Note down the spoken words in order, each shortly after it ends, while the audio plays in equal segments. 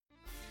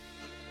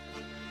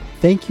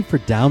thank you for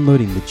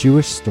downloading The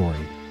Jewish Story,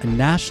 a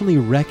nationally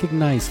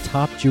recognized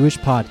top Jewish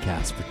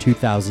podcast for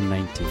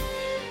 2019.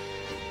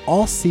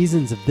 All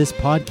seasons of this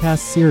podcast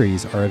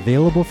series are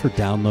available for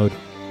download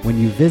when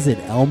you visit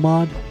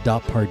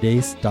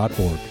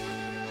elmad.pardes.org.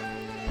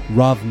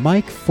 Rav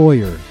Mike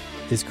Feuer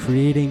is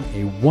creating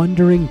a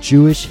Wondering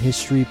Jewish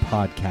History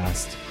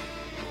podcast.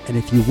 And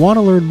if you want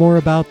to learn more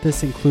about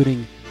this,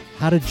 including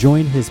how to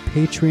join his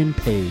Patreon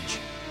page,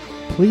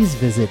 please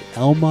visit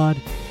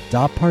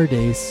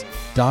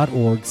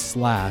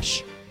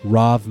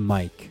elmad.pardes.org/Rav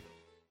Mike.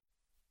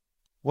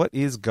 What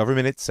is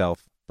government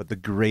itself but the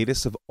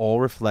greatest of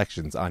all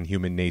reflections on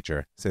human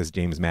nature, says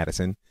James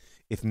Madison.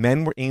 If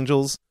men were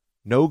angels,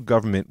 no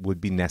government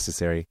would be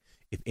necessary.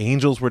 If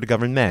angels were to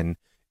govern men,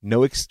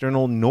 no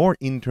external nor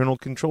internal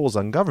controls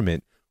on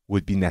government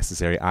would be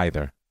necessary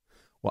either.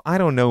 Well, I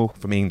don't know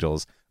from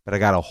angels, but I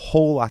got a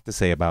whole lot to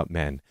say about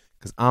men,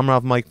 because I'm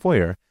Rav Mike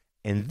Feuer,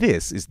 and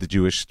this is The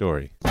Jewish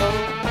Story.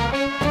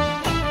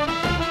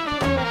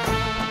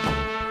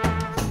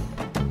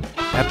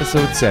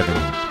 Episode 7,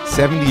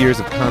 70 Years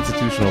of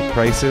Constitutional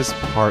Crisis,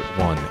 Part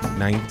 1,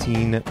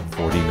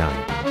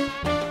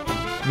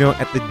 1949. You know,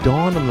 at the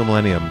dawn of the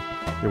millennium,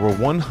 there were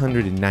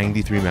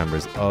 193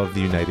 members of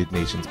the United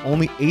Nations,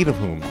 only 8 of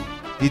whom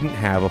didn't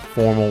have a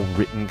formal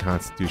written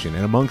constitution.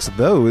 And amongst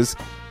those,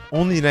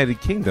 only the United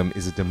Kingdom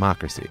is a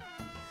democracy.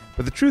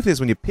 But the truth is,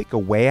 when you pick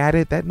away at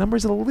it, that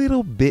number's a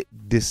little bit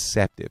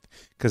deceptive.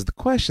 Because the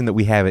question that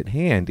we have at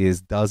hand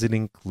is, does it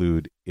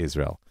include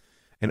Israel?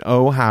 And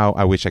oh, how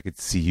I wish I could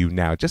see you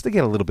now, just to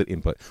get a little bit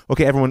input.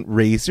 Okay, everyone,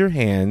 raise your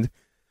hand.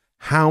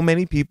 How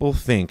many people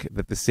think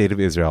that the state of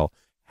Israel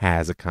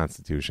has a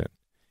constitution?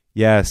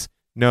 Yes,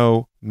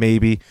 no,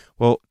 maybe.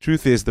 Well,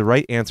 truth is, the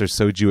right answer is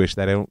so Jewish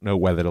that I don't know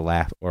whether to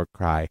laugh or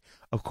cry.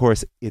 Of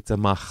course, it's a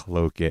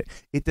machloket.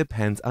 It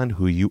depends on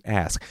who you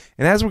ask.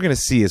 And as we're going to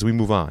see as we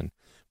move on,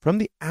 from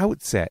the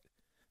outset,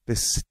 the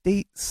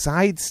state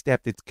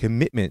sidestepped its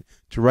commitment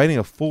to writing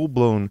a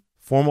full-blown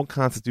formal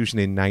constitution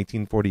in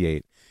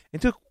 1948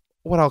 and took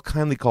what I'll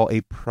kindly call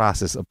a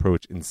process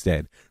approach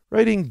instead,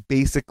 writing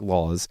basic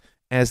laws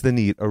as the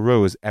need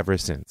arose ever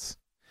since.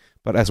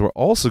 But as we're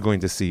also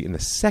going to see in the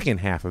second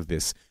half of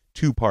this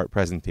two-part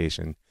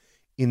presentation,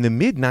 in the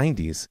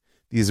mid-90s,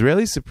 the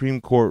Israeli Supreme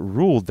Court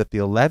ruled that the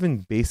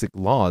 11 basic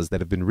laws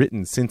that have been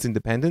written since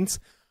independence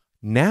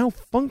now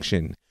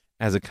function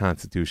as a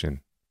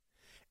constitution.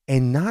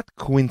 And not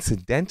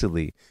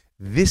coincidentally,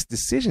 this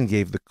decision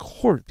gave the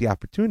court the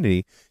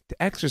opportunity to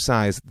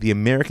exercise the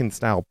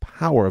American-style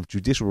power of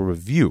judicial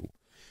review.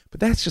 But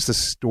that's just a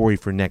story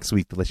for next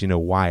week to let you know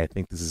why I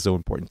think this is so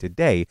important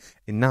today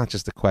and not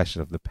just a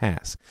question of the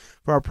past.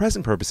 For our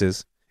present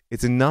purposes,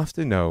 it's enough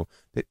to know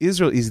that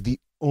Israel is the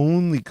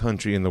only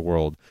country in the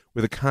world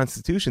with a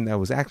constitution that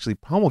was actually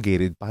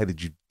promulgated by the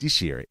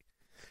judiciary.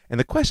 And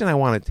the question I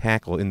want to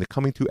tackle in the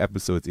coming 2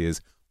 episodes is,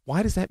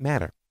 why does that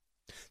matter?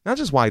 Not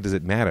just why does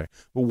it matter,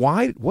 but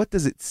what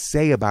does it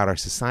say about our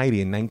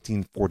society in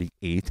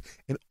 1948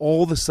 and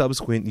all the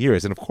subsequent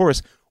years? And of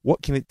course,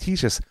 what can it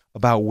teach us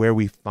about where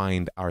we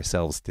find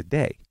ourselves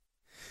today?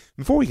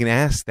 Before we can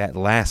ask that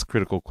last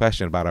critical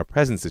question about our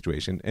present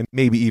situation, and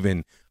maybe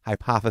even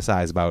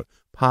hypothesize about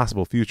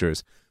possible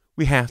futures,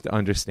 we have to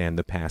understand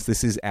the past.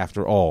 This is,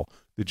 after all,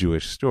 the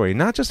Jewish story,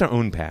 not just our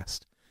own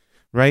past,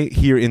 right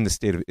here in the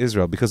state of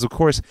Israel, because, of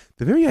course,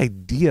 the very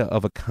idea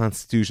of a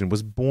constitution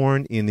was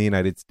born in the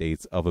United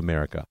States of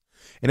America.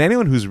 And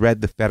anyone who's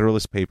read the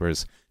Federalist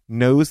Papers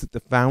knows that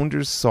the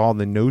founders saw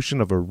the notion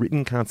of a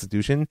written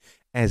constitution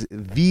as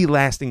the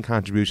lasting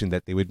contribution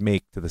that they would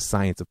make to the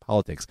science of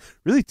politics,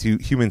 really to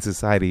human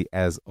society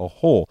as a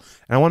whole.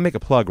 And I want to make a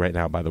plug right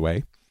now, by the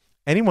way.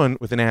 Anyone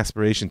with an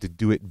aspiration to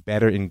do it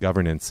better in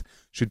governance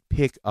should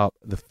pick up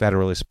the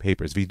Federalist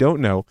Papers. If you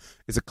don't know,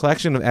 it's a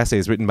collection of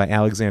essays written by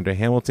Alexander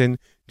Hamilton,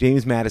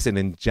 James Madison,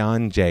 and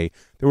John Jay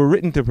that were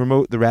written to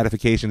promote the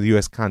ratification of the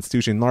U.S.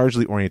 Constitution,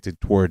 largely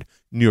oriented toward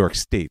New York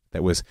State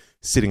that was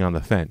sitting on the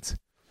fence.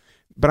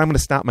 But I'm going to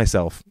stop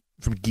myself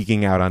from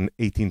geeking out on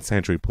 18th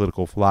century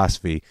political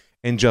philosophy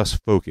and just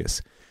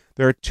focus.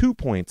 There are 2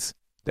 points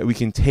that we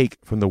can take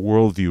from the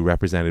worldview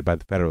represented by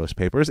the Federalist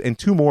Papers, and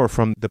 2 more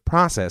from the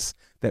process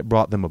that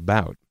brought them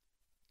about.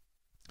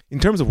 In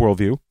terms of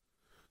worldview,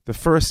 the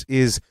first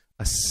is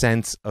a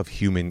sense of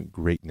human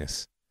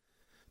greatness.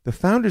 The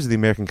founders of the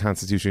American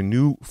Constitution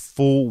knew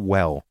full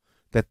well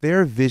that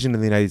their vision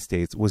of the United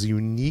States was a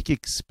unique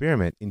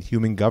experiment in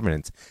human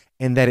governance,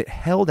 and that it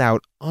held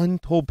out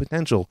untold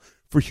potential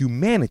for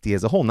humanity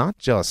as a whole, not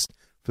just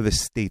for the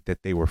state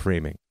that they were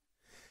framing.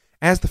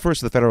 As the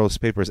first of the Federalist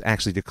Papers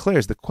actually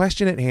declares, the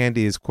question at hand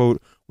is,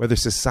 quote, whether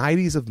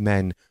societies of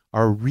men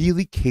are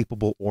really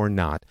capable or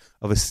not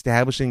of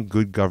establishing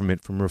good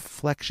government from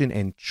reflection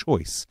and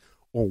choice,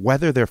 or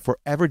whether they're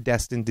forever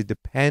destined to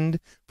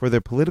depend for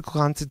their political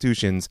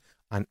constitutions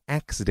on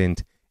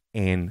accident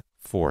and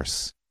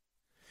force.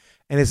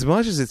 And as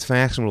much as it's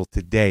fashionable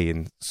today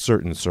in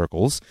certain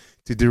circles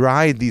to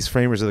deride these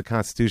framers of the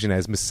Constitution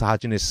as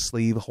misogynist,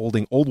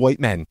 slave-holding old white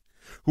men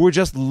who are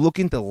just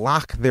looking to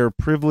lock their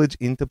privilege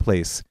into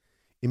place,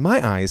 In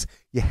my eyes,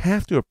 you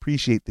have to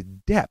appreciate the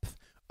depth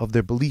of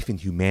their belief in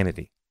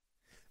humanity.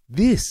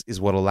 This is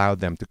what allowed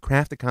them to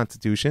craft a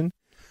constitution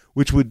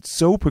which would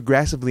so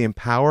progressively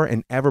empower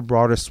an ever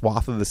broader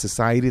swath of the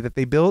society that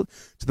they built,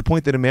 to the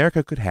point that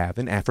America could have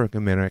an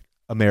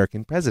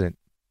African-American president.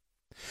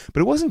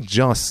 But it wasn't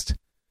just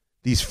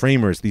these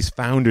framers, these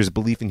founders'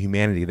 belief in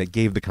humanity that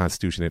gave the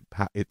Constitution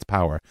its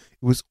power.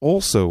 It was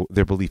also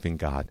their belief in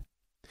God.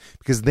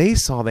 Because they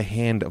saw the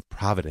hand of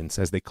providence,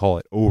 as they call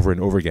it over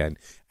and over again,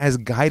 as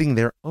guiding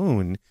their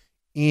own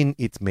in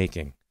its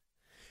making.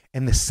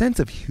 And the sense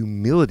of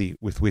humility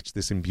with which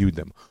this imbued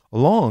them,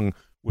 along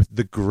with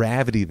the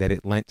gravity that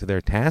it lent to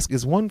their task,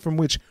 is one from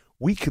which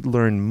we could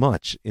learn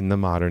much in the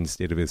modern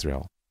state of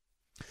Israel.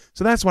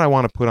 So that's what I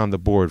want to put on the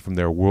board from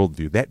their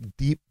worldview, that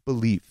deep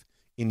belief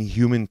in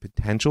human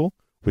potential,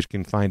 which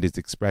can find its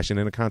expression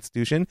in a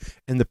constitution,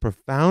 and the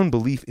profound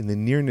belief in the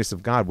nearness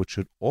of God, which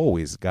should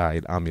always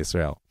guide Am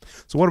Yisrael.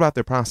 So what about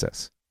their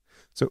process?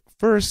 So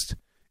first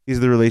is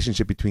the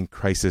relationship between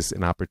crisis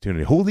and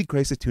opportunity. Holy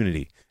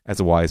crisitunity, as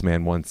a wise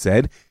man once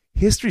said.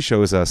 History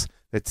shows us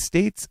that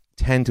states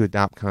tend to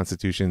adopt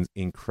constitutions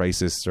in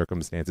crisis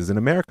circumstances, and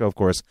America, of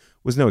course,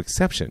 was no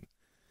exception.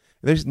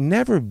 There's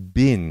never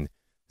been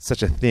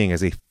such a thing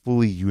as a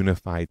fully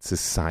unified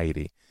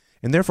society,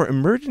 and therefore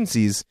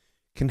emergencies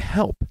can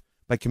help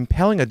by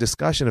compelling a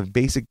discussion of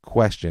basic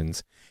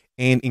questions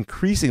and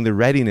increasing the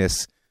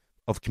readiness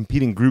of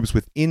competing groups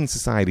within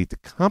society to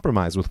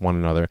compromise with one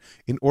another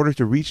in order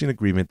to reach an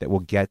agreement that will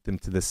get them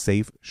to the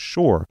safe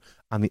shore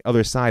on the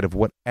other side of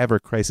whatever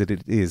crisis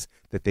it is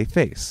that they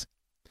face.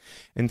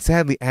 And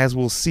sadly, as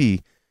we'll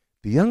see,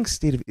 the young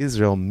state of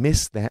Israel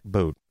missed that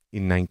boat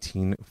in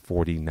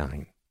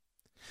 1949.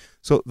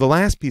 So the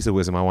last piece of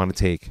wisdom I want to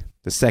take,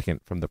 the second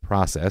from the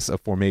process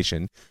of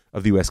formation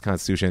of the U.S.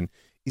 Constitution,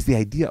 is the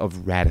idea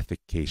of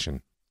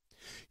ratification.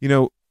 You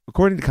know,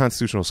 according to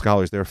constitutional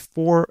scholars, there are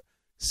four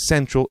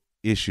central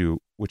issues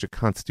which a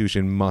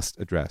constitution must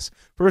address.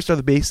 First are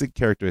the basic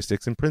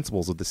characteristics and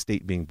principles of the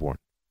state being born.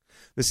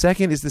 The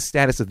second is the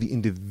status of the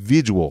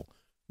individual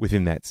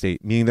within that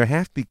state, meaning there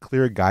have to be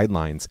clear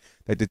guidelines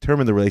that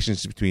determine the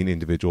relationship between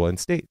individual and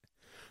state.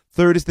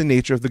 Third is the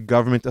nature of the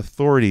government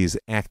authorities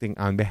acting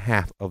on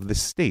behalf of the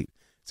state.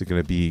 Is it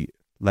going to be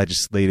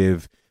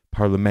legislative,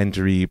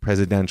 parliamentary,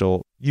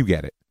 presidential? You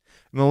get it.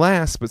 And the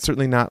last, but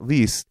certainly not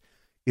least,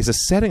 is a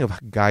setting of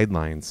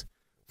guidelines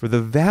for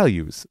the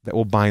values that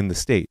will bind the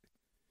state,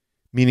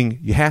 meaning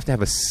you have to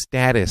have a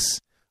status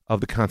of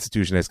the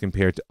Constitution as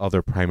compared to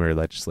other primary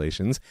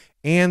legislations,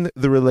 and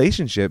the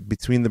relationship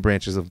between the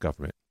branches of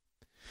government.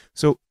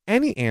 So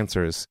any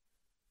answers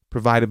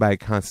provided by a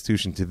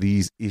Constitution to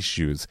these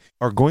issues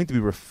are going to be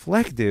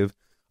reflective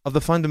of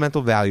the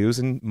fundamental values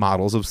and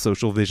models of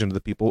social vision of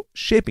the people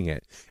shaping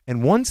it.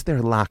 And once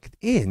they're locked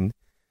in,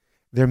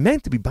 they're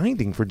meant to be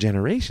binding for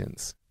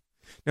generations.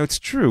 Now, it's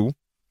true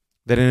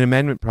that an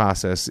amendment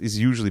process is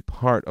usually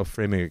part of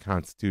framing a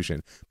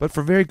constitution, but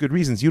for very good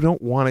reasons. You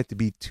don't want it to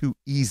be too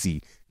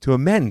easy to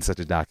amend such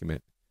a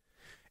document.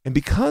 And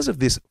because of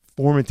this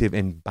formative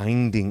and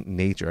binding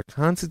nature, a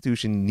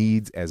constitution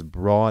needs as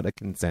broad a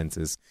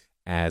consensus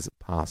as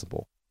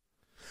possible.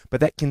 But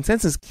that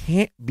consensus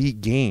can't be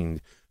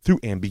gained through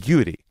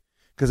ambiguity,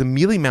 because a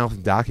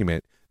mealy-mouthed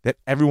document that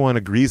everyone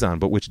agrees on,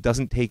 but which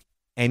doesn't take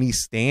any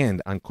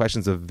stand on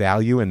questions of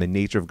value and the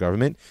nature of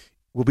government,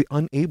 will be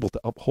unable to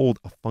uphold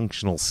a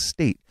functional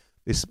state.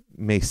 This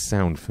may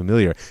sound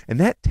familiar. And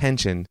that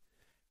tension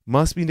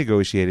must be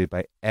negotiated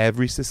by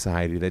every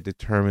society that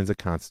determines a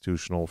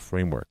constitutional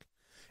framework.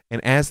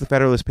 And as the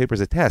Federalist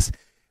Papers attest,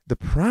 the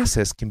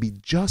process can be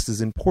just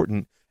as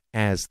important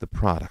as the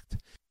product.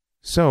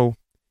 So,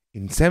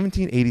 in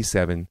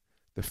 1787,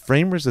 the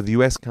framers of the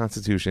U.S.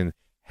 Constitution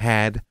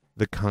had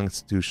the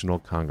Constitutional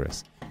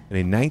Congress. And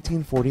in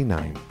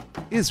 1949,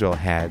 Israel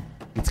had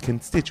its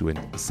Constituent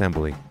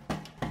Assembly.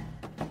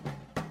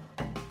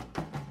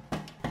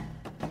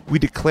 We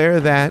declare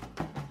that,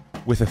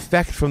 with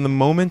effect from the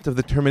moment of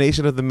the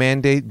termination of the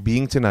mandate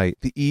being tonight,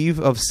 the eve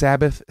of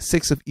Sabbath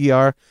 6 of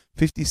ER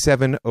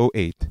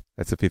 5708,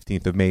 that's the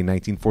 15th of May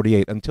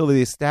 1948, until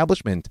the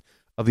establishment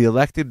of the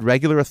elected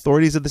regular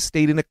authorities of the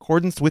state in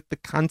accordance with the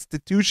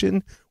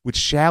Constitution, which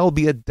shall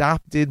be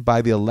adopted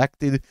by the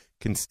elected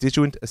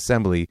Constituent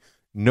Assembly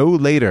no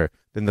later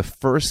than the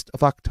 1st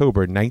of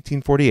October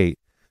 1948,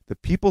 the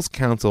People's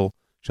Council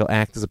shall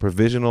act as a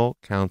provisional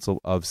council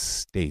of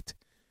state.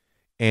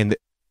 And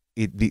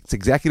its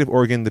executive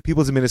organ, the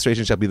People's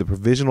Administration, shall be the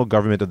provisional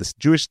government of the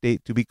Jewish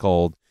state to be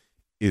called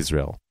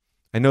Israel.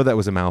 I know that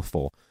was a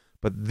mouthful,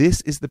 but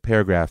this is the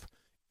paragraph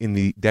in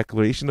the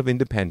Declaration of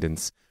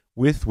Independence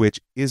with which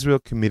Israel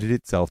committed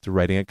itself to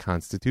writing a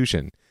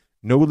constitution,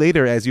 no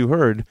later, as you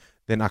heard,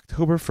 than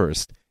October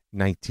 1st,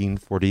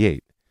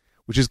 1948,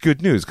 which is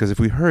good news, because if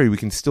we hurry, we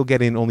can still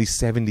get in only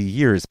 70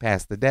 years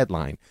past the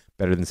deadline.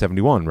 Better than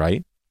 71,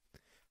 right?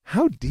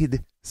 How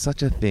did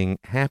such a thing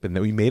happen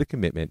that we made a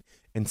commitment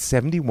and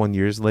 71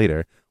 years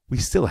later, we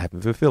still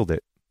haven't fulfilled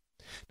it?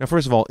 Now,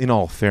 first of all, in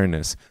all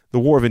fairness, the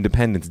War of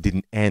Independence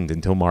didn't end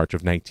until March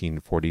of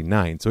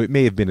 1949, so it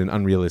may have been an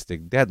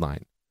unrealistic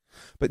deadline.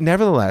 But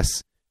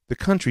nevertheless, the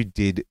country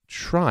did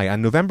try.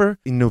 In November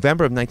of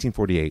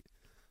 1948,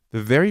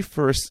 the very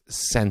first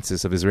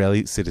census of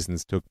Israeli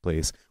citizens took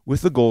place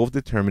with the goal of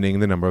determining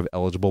the number of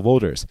eligible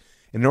voters.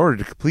 In order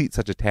to complete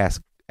such a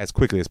task as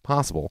quickly as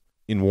possible,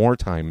 in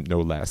wartime no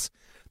less,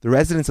 the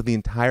residents of the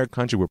entire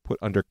country were put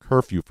under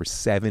curfew for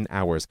 7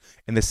 hours,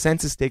 and the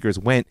census takers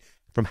went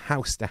from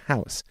house to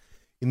house.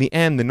 In the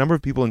end, the number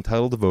of people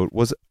entitled to vote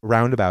was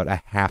around about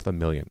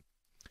 500,000.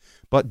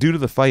 But due to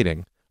the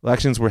fighting,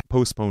 elections were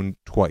postponed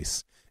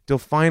twice, until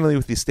finally,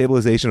 with the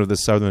stabilization of the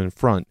Southern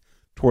Front,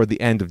 toward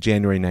the end of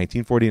January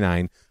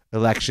 1949,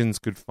 elections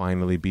could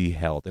finally be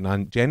held. And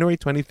on January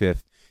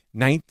 25th,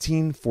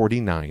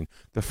 1949,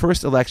 the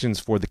first elections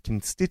for the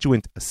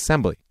Constituent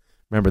Assembly,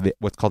 remember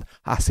what's called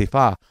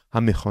Hasifa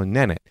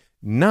HaMechonenet,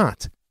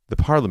 not the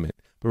parliament,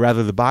 but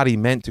rather the body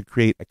meant to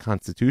create a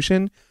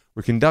constitution,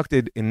 were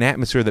conducted in an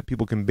atmosphere that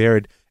people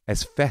compared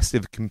as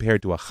festive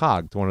compared to a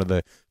Chag, to one of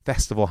the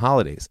festival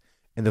holidays.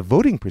 And the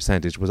voting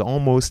percentage was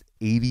almost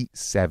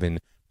 87%.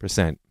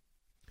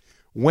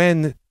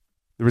 When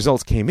the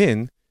results came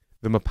in,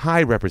 the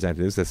Mapai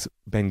representatives, that's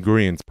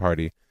Ben-Gurion's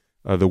party,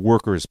 the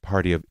Workers'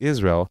 Party of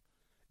Israel,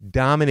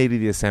 dominated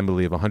the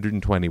assembly of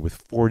 120 with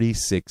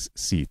 46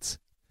 seats.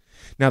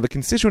 Now, the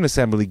Constituent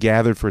Assembly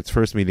gathered for its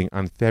first meeting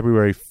on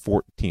February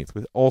 14th,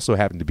 which also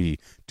happened to be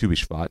Tu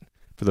B'Shvat,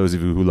 for those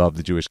of you who love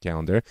the Jewish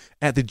calendar,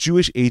 at the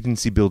Jewish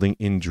Agency building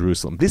in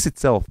Jerusalem. This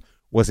itself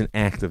was an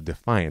act of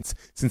defiance,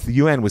 since the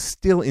UN was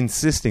still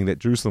insisting that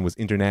Jerusalem was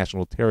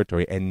international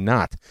territory and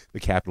not the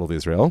capital of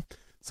Israel.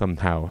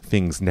 Somehow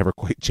things never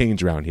quite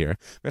change around here.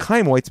 But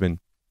Chaim Weizmann,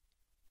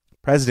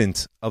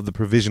 president of the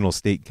Provisional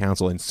State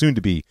Council and soon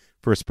to be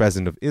first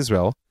president of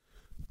Israel,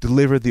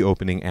 delivered the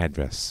opening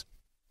address.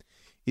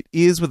 "It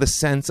is with a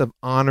sense of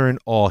honor and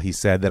awe," he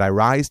said, "that I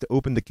rise to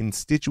open the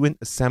Constituent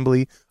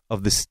Assembly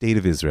of the State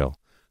of Israel,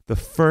 the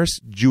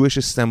first Jewish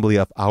assembly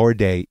of our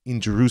day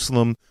in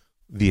Jerusalem,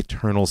 the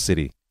eternal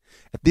city.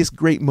 At this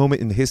great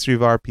moment in the history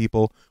of our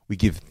people, we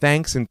give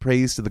thanks and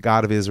praise to the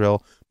God of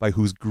Israel, by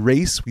whose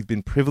grace we've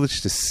been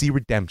privileged to see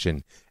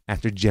redemption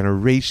after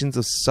generations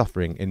of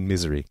suffering and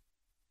misery.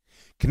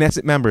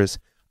 Knesset members,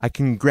 I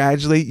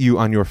congratulate you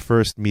on your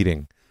first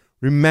meeting.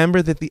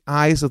 Remember that the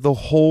eyes of the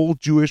whole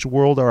Jewish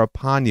world are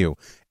upon you,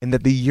 and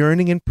that the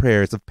yearning and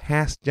prayers of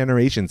past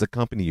generations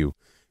accompany you.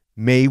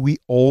 May we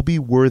all be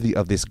worthy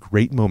of this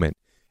great moment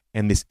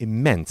and this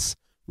immense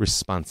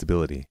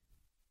responsibility."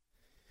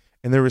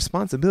 And their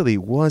responsibility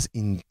was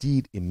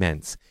indeed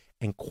immense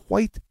and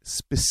quite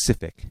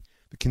specific.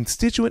 The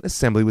Constituent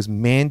Assembly was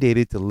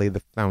mandated to lay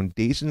the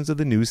foundations of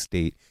the new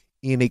state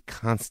in a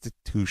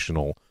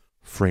constitutional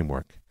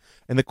framework.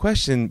 And the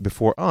question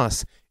before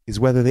us is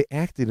whether they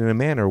acted in a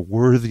manner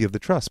worthy of the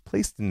trust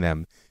placed in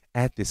them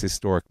at this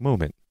historic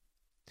moment.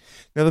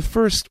 Now, the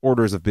first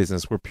orders of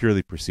business were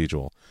purely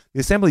procedural.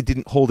 The Assembly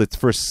didn't hold its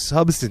first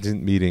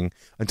substantive meeting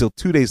until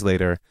 2 days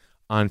later,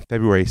 on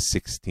February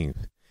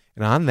 16th.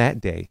 And on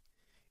that day,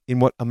 in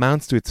what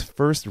amounts to its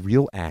first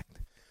real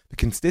act, the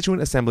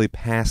Constituent Assembly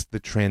passed the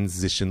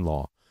transition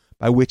law,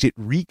 by which it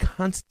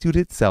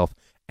reconstituted itself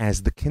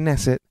as the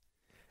Knesset,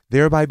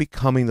 thereby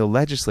becoming the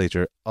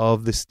legislature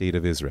of the State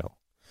of Israel.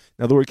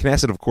 Now, the word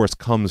Knesset, of course,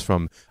 comes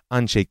from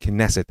Anshe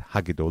Knesset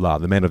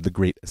Hagedolah, the men of the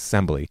Great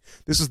Assembly.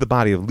 This was the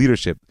body of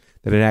leadership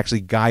that had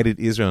actually guided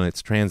Israel in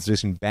its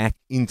transition back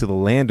into the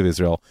land of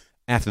Israel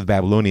after the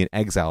Babylonian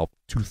exile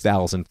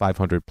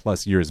 2,500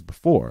 plus years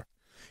before.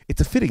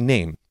 It's a fitting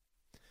name,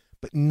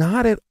 but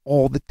not at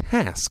all the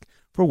task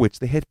for which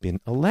they had been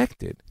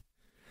elected.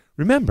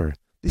 Remember,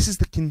 this is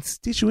the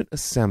Constituent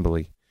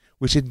Assembly,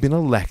 which had been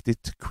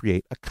elected to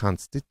create a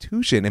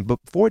constitution, and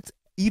before it's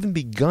even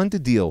begun to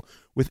deal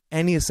with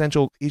any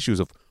essential issues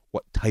of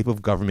what type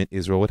of government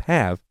Israel would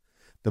have,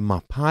 the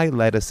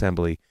Mapai-led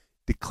assembly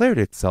declared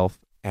itself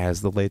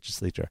as the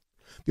legislature.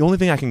 The only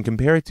thing I can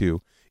compare it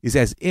to is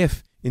as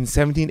if in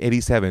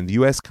 1787 the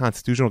U.S.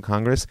 Constitutional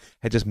Congress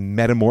had just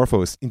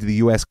metamorphosed into the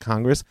U.S.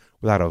 Congress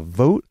without a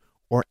vote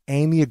or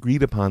any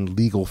agreed-upon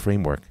legal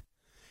framework.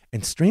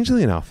 And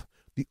strangely enough,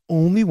 the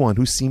only one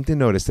who seemed to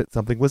notice that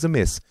something was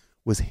amiss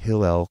was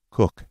Hillel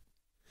Cook.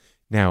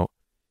 Now,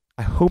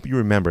 I hope you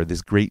remember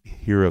this great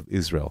hero of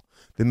Israel,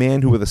 the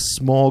man who with a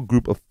small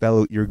group of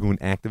fellow Irgun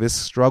activists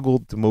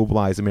struggled to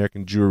mobilize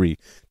American Jewry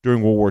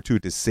during World War II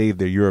to save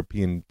their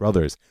European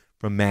brothers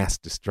from mass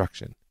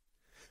destruction.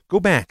 Go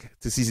back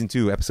to Season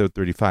 2, Episode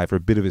 35 for a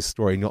bit of his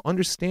story, and you'll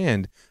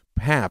understand,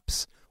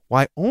 perhaps,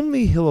 why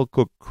only Hillel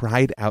Cook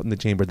cried out in the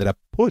chamber that a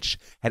putsch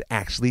had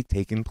actually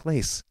taken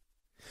place.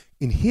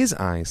 In his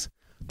eyes,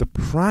 the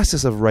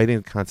process of writing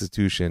a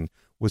constitution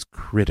was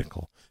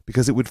critical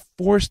because it would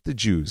force the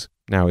Jews,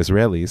 now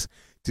Israelis,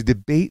 to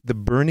debate the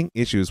burning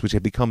issues which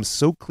had become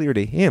so clear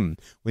to him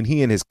when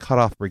he and his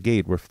cut-off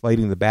brigade were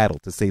fighting the battle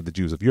to save the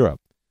Jews of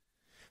Europe.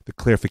 The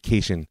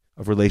clarification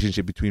of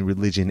relationship between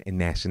religion and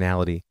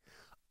nationality,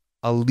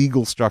 a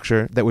legal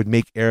structure that would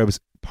make Arabs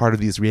part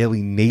of the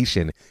Israeli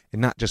nation and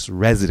not just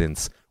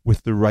residents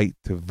with the right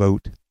to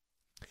vote.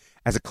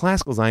 As a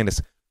classical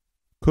Zionist,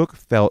 Cook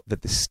felt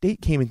that the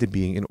state came into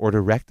being in order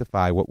to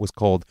rectify what was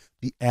called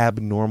the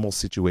abnormal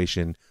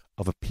situation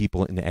of a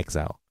people in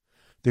exile.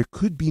 There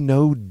could be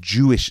no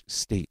Jewish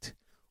state,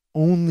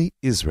 only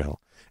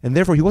Israel. And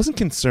therefore, he wasn't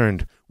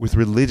concerned with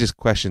religious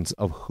questions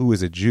of who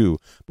is a Jew,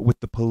 but with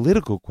the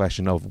political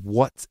question of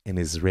what's an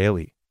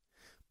Israeli.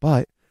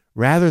 But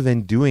rather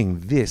than doing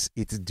this,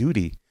 its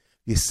duty,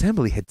 the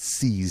assembly had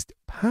seized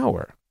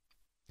power.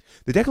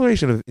 The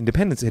Declaration of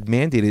Independence had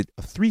mandated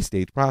a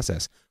three-stage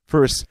process.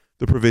 First,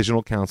 the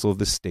Provisional Council of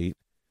the State,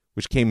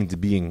 which came into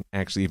being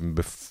actually even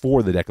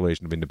before the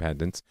Declaration of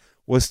Independence,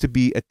 was to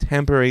be a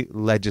temporary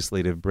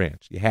legislative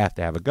branch. You have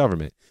to have a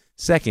government.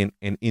 Second,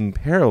 and in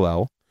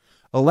parallel,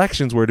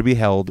 elections were to be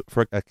held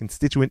for a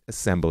constituent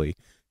assembly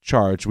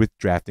charged with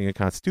drafting a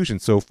constitution.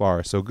 So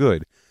far, so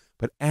good.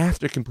 But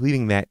after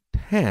completing that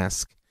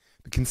task,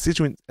 the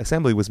constituent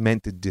assembly was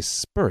meant to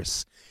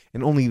disperse.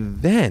 And only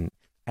then,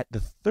 at the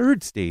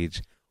third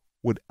stage,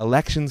 would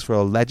elections for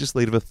a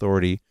legislative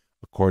authority,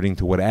 according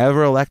to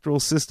whatever electoral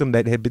system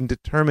that had been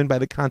determined by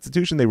the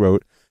Constitution they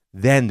wrote,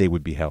 then they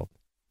would be held.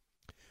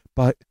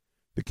 But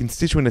the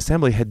Constituent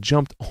Assembly had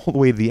jumped all the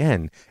way to the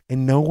end,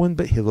 and no one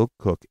but Hillel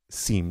Cook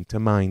seemed to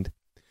mind.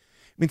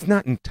 I mean, it's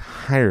not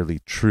entirely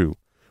true.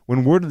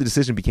 When word of the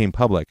decision became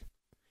public,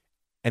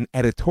 an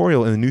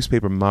editorial in the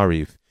newspaper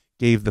Mariv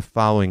gave the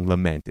following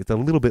lament. It's a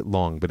little bit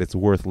long, but it's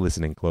worth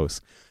listening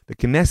close. The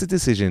Knesset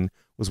decision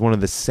was one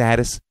of the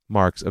saddest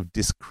marks of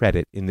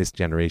discredit in this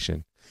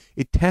generation.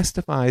 It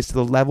testifies to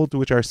the level to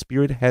which our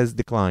spirit has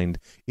declined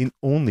in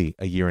only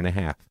a year and a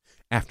half.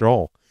 After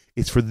all,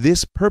 it's for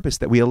this purpose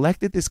that we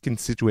elected this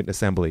constituent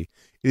assembly.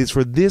 It is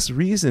for this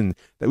reason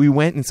that we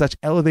went in such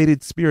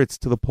elevated spirits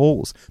to the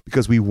polls,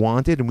 because we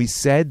wanted and we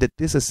said that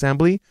this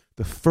assembly,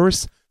 the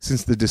first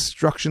since the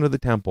destruction of the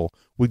temple,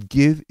 would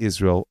give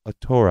Israel a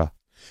Torah.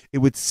 It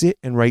would sit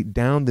and write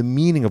down the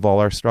meaning of all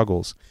our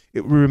struggles.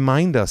 It would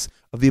remind us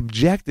of the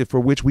objective for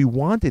which we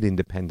wanted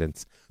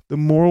independence, the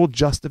moral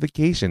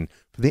justification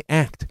for the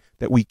act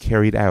that we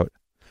carried out,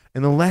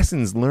 and the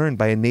lessons learned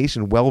by a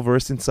nation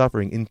well-versed in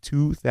suffering in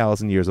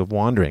 2,000 years of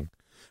wandering.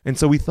 And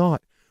so we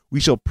thought, we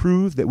shall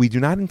prove that we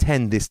do not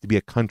intend this to be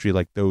a country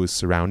like those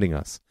surrounding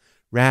us.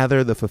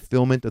 Rather, the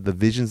fulfillment of the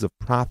visions of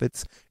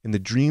prophets and the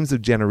dreams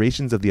of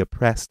generations of the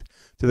oppressed,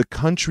 to the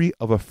country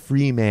of a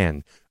free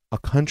man, a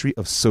country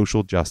of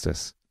social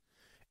justice.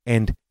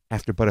 And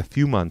after but a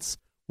few months,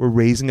 we're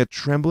raising a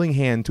trembling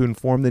hand to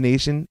inform the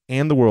nation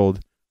and the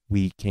world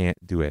we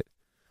can't do it.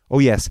 Oh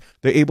yes,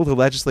 they're able to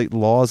legislate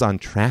laws on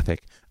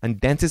traffic, on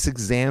dentist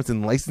exams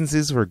and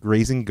licenses for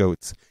grazing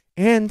goats,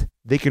 and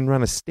they can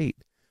run a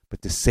state.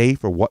 But to say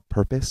for what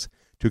purpose,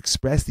 to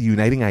express the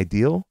uniting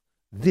ideal,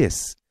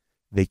 this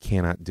they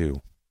cannot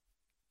do.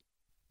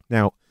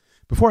 Now,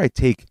 before I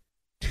take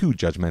too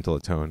judgmental a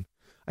tone,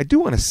 I do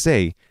want to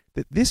say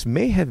that this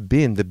may have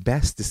been the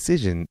best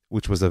decision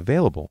which was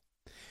available.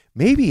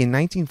 Maybe in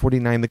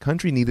 1949 the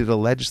country needed a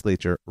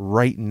legislature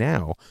right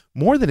now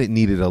more than it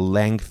needed a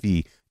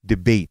lengthy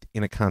debate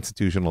in a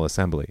constitutional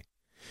assembly.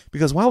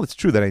 Because while it's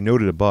true that I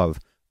noted above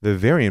the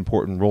very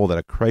important role that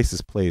a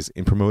crisis plays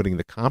in promoting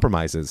the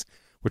compromises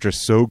which are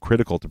so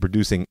critical to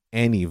producing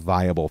any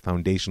viable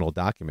foundational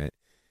document,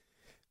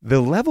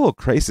 the level of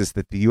crisis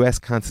that the U.S.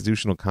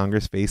 Constitutional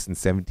Congress faced in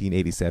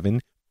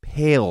 1787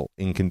 pale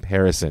in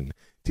comparison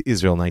to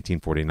Israel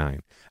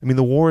 1949. I mean,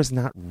 the war is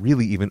not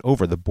really even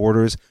over. The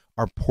borders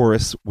are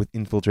porous with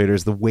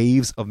infiltrators. The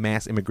waves of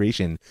mass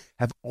immigration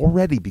have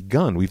already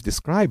begun. We've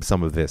described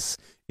some of this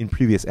in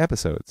previous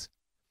episodes.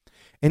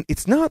 And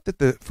it's not that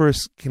the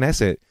first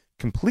Knesset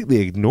completely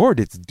ignored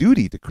its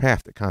duty to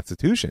craft a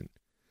constitution.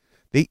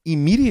 They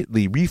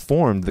immediately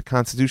reformed the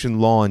Constitution,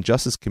 Law, and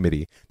Justice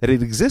Committee that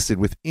had existed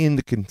within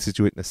the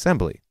Constituent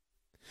Assembly.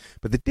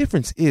 But the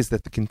difference is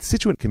that the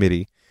Constituent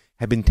Committee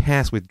had been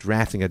tasked with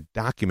drafting a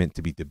document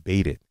to be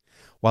debated,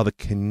 while the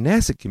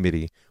Knesset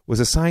Committee was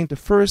assigned to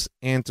first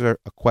answer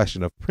a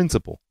question of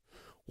principle.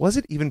 Was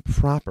it even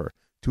proper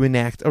to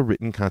enact a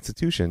written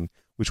constitution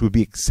which would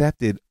be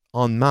accepted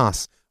en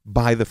masse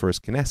by the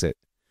first Knesset?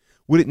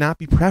 Would it not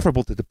be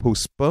preferable to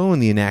postpone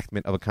the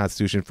enactment of a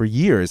constitution for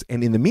years,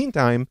 and in the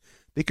meantime,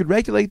 they could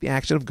regulate the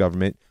action of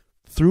government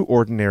through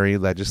ordinary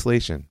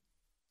legislation?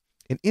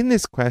 And in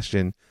this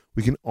question,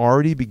 we can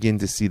already begin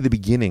to see the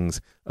beginnings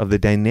of the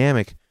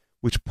dynamic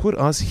which put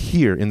us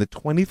here in the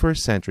 21st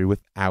century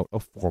without a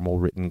formal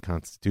written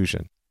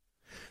constitution.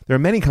 There are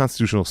many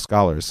constitutional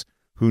scholars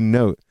who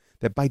note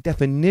that by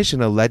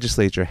definition a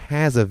legislature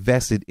has a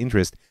vested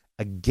interest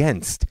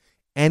against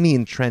any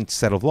entrenched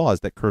set of laws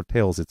that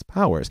curtails its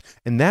powers,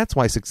 and that's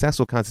why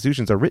successful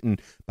constitutions are written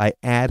by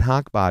ad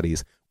hoc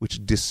bodies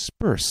which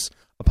disperse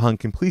upon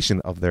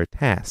completion of their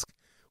task,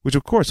 which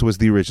of course was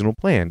the original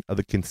plan of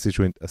the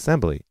Constituent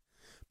Assembly.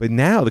 But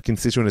now the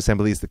Constituent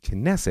Assembly is the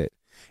Knesset,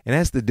 and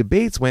as the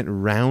debates went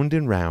round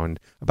and round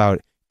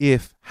about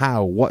if,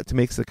 how, what to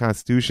make the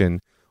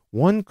Constitution,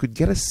 one could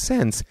get a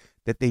sense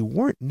that they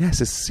weren't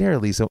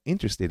necessarily so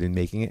interested in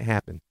making it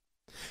happen.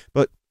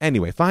 But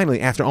anyway, finally,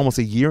 after almost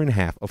a year and a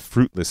half of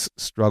fruitless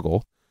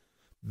struggle,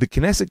 the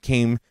Knesset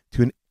came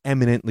to an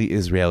eminently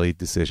Israeli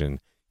decision,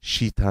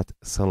 Shitat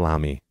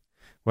Salami,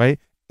 right?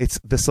 It's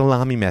the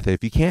salami method.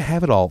 If you can't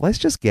have it all, let's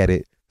just get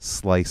it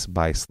slice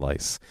by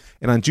slice.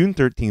 And on June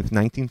 13th,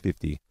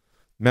 1950,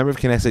 member of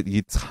Knesset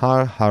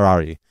Yitzhar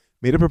Harari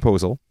made a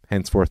proposal,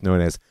 henceforth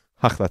known as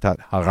Hachlatat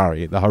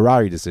Harari, the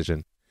Harari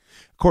decision,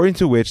 according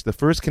to which the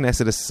first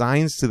Knesset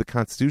assigns to the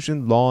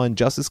Constitution, Law, and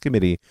Justice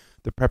Committee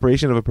the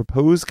preparation of a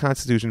proposed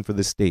constitution for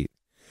the state.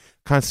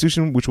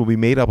 Constitution which will be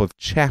made up of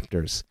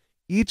chapters,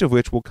 each of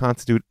which will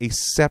constitute a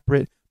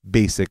separate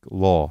basic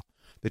law.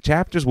 The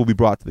chapters will be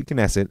brought to the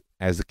Knesset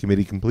as the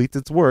committee completes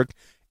its work,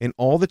 and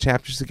all the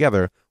chapters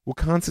together will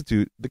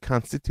constitute the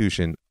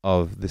constitution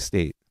of the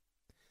state.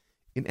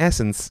 In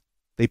essence,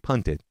 they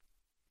punted.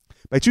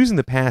 By choosing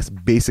to pass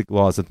basic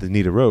laws that the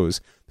need arose,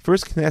 the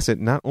first Knesset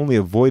not only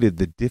avoided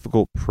the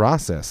difficult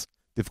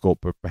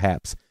but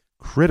perhaps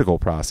critical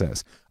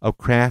process of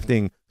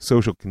crafting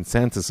social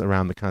consensus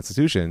around the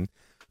Constitution,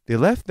 they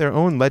left their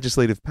own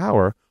legislative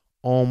power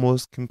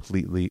almost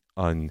completely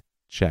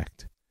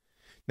unchecked.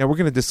 Now, we're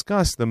going to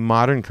discuss the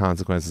modern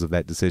consequences of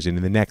that decision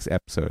in the next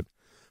episode.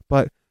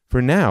 But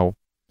for now,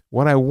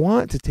 what I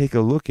want to take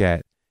a look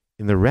at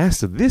in the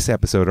rest of this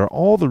episode are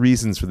all the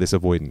reasons for this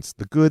avoidance,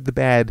 the good, the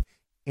bad,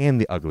 and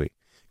the ugly.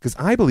 Because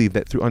I believe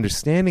that through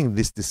understanding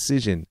this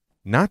decision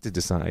not to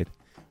decide,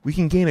 we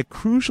can gain a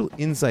crucial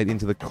insight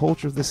into the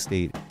culture of the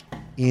state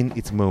in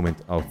its moment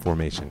of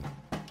formation.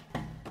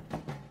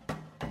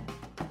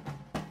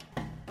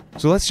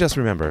 So let's just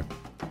remember,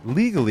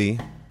 legally,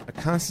 a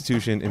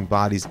constitution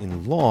embodies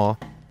in law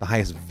the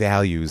highest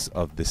values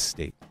of the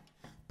state.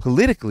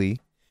 Politically,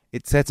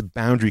 it sets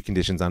boundary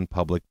conditions on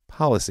public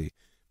policy,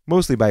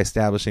 mostly by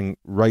establishing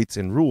rights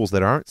and rules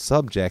that aren't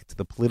subject to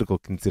the political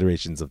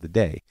considerations of the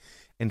day.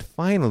 And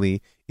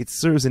finally, it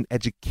serves an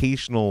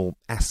educational,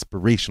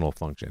 aspirational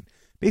function.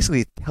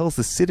 Basically, it tells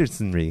the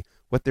citizenry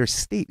what their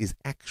state is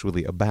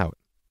actually about.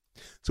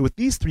 So with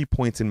these 3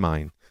 points in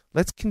mind,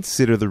 let's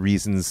consider the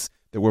reasons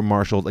that were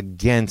marshaled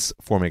against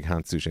forming a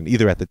constitution,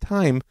 either at the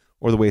time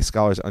or the way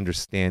scholars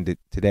understand it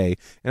today.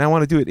 And I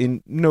want to do it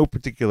in no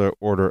particular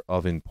order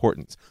of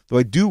importance, though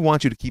I do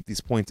want you to keep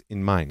these points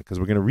in mind, because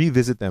we're going to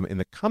revisit them in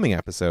the coming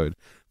episode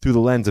through the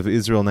lens of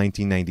Israel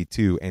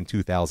 1992 and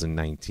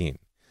 2019.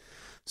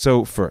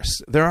 So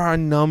first, there are a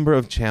number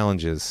of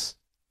challenges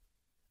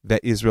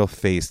that Israel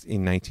faced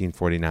in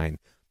 1949,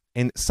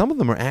 and some of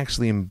them are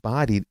actually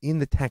embodied in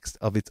the text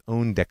of its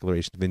own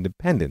Declaration of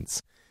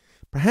Independence.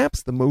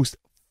 Perhaps the most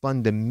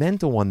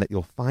fundamental one that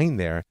you'll find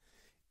there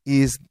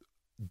is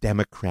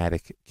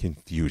democratic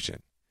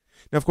confusion.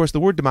 Now, of course, the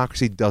word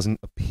democracy doesn't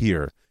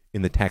appear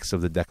in the text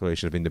of the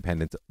Declaration of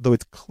Independence, though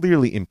it's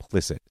clearly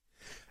implicit.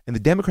 And the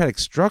democratic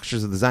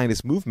structures of the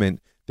Zionist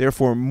movement,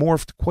 therefore,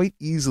 morphed quite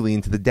easily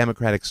into the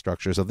democratic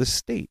structures of the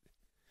state.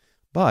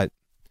 But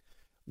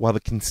while the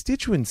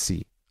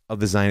constituency of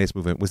the Zionist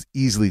movement was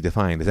easily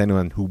defined as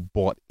anyone who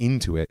bought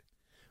into it,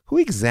 who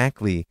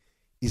exactly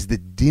is the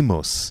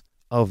demos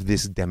of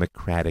this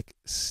democratic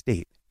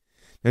state?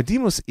 Now,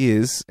 demos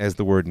is, as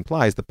the word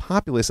implies, the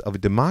populace of a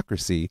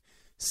democracy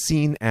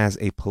seen as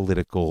a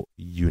political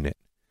unit.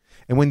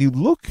 And when you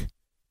look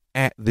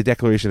at the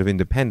Declaration of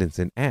Independence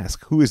and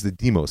ask who is the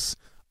demos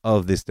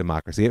of this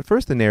democracy, at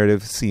first the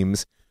narrative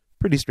seems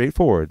pretty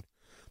straightforward.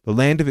 The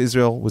land of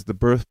Israel was the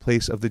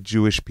birthplace of the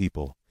Jewish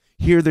people.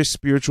 Here their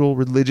spiritual,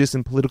 religious,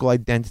 and political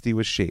identity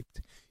was shaped.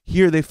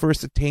 Here they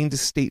first attained to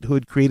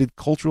statehood, created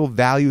cultural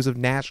values of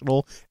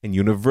national and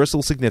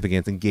universal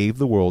significance, and gave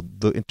the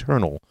world the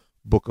eternal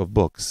book of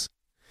books.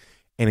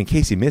 And in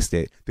case you missed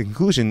it, the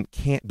conclusion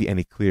can't be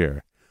any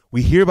clearer.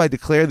 We hereby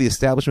declare the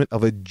establishment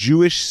of a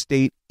Jewish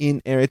state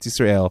in Eretz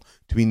Israel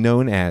to be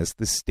known as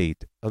the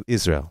State of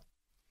Israel.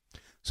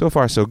 So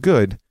far, so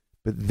good,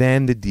 but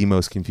then the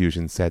demos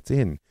confusion sets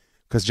in,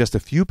 because just a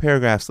few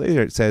paragraphs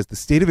later it says the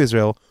State of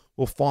Israel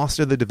will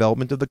foster the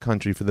development of the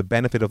country for the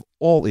benefit of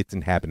all its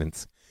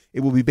inhabitants.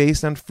 It will be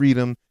based on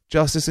freedom,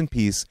 justice, and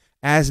peace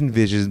as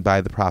envisioned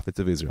by the prophets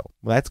of Israel.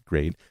 Well, that's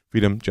great.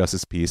 Freedom,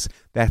 justice, peace.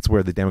 That's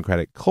where the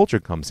democratic culture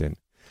comes in.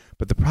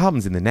 But the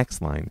problem's in the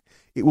next line.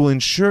 It will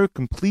ensure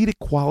complete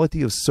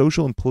equality of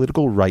social and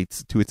political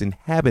rights to its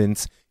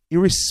inhabitants,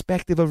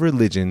 irrespective of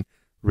religion,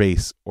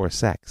 race, or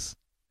sex.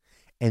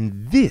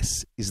 And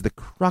this is the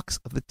crux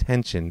of the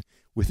tension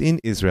within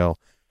Israel,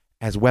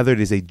 as whether it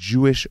is a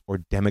Jewish or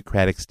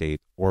democratic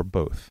state, or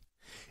both.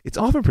 It's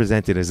often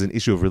presented as an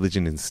issue of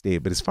religion and state,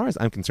 but as far as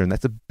I'm concerned,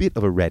 that's a bit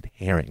of a red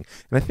herring.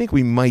 And I think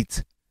we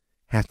might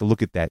have to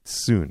look at that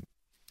soon.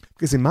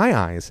 Because in my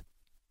eyes,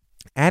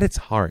 at its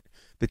heart,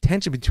 the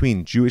tension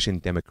between Jewish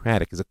and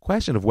democratic is a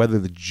question of whether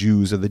the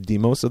Jews are the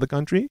demos of the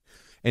country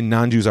and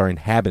non-Jews are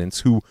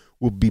inhabitants who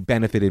will be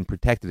benefited and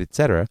protected,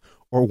 etc.,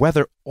 or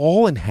whether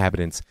all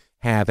inhabitants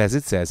have, as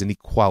it says, an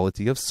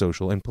equality of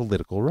social and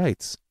political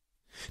rights.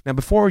 Now,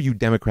 before you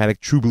democratic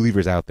true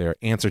believers out there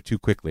answer too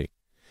quickly,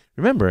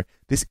 remember,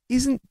 this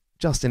isn't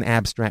just an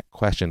abstract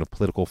question of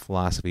political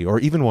philosophy or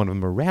even one of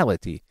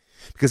morality.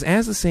 Because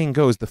as the saying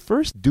goes, the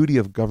first duty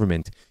of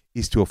government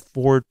is to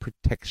afford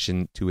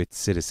protection to its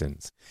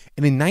citizens.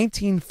 And in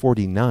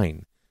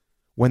 1949,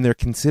 when they're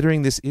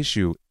considering this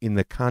issue in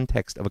the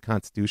context of a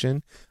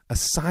constitution, a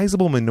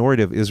sizable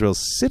minority of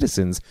Israel's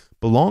citizens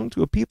belong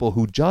to a people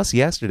who just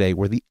yesterday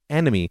were the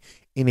enemy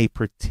in a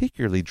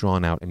particularly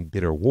drawn-out and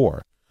bitter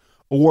war.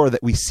 A war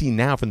that we see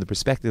now from the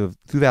perspective of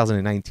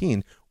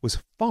 2019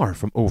 was far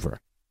from over.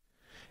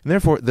 And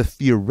therefore, the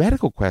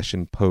theoretical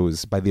question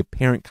posed by the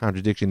apparent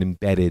contradiction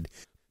embedded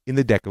in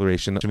the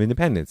Declaration of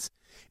Independence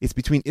is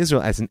between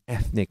Israel as an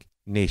ethnic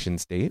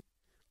nation-state,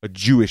 a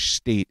Jewish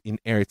state in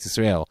Eretz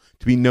Israel,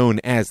 to be known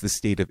as the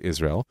State of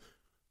Israel,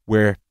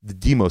 where the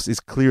demos is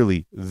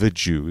clearly the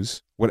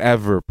Jews,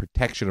 whatever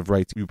protection of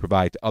rights you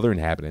provide to other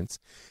inhabitants,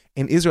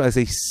 and Israel as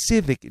a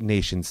civic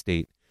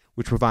nation-state,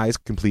 which provides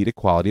complete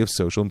equality of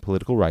social and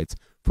political rights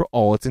for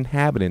all its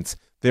inhabitants,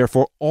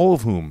 therefore all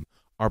of whom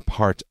are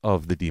part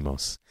of the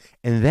demos.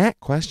 And that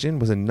question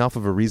was enough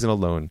of a reason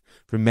alone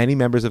for many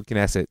members of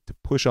Knesset to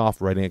push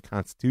off writing a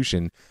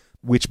constitution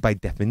which by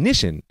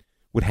definition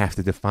would have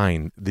to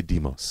define the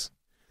demos.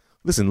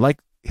 Listen, like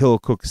Hillel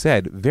Koch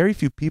said, very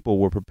few people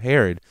were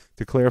prepared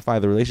to clarify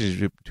the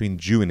relationship between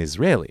Jew and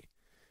Israeli.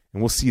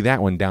 And we'll see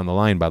that one down the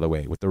line, by the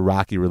way, with the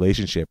rocky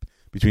relationship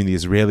between the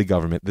Israeli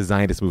government, the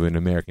Zionist movement,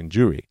 and American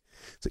Jewry.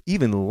 So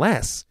even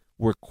less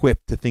were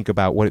equipped to think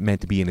about what it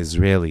meant to be an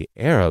Israeli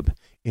Arab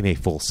in a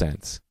full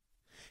sense.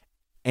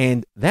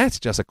 And that's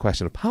just a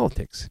question of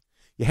politics.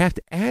 You have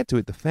to add to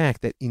it the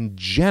fact that in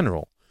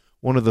general,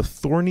 one of the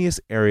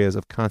thorniest areas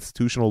of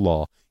constitutional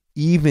law,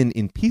 even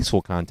in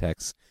peaceful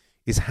contexts,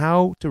 is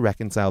how to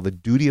reconcile the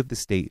duty of the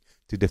state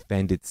to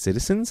defend its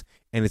citizens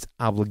and its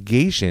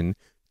obligation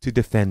to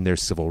defend their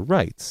civil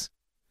rights.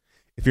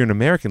 If you're an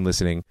American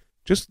listening,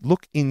 just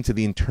look into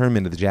the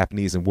internment of the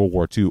Japanese in World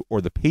War II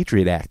or the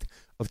Patriot Act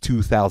of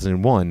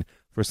 2001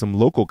 for some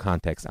local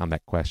context on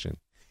that question.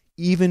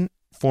 Even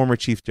former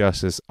Chief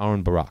Justice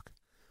Aaron Barak,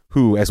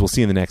 who, as we'll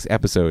see in the next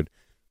episode,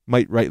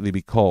 might rightly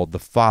be called the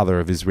father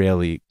of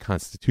Israeli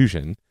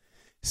constitution,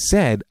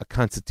 said a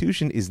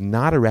constitution is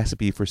not a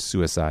recipe for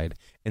suicide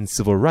and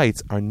civil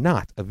rights are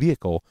not a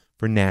vehicle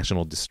for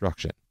national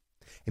destruction.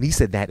 And he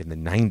said that in the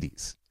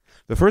 90s.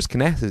 The first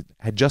Knesset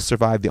had just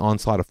survived the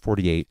onslaught of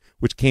 48,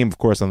 which came, of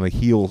course, on the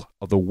heel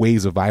of the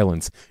waves of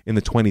violence in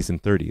the 20s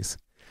and 30s.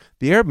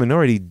 The Arab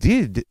minority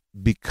did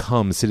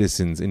become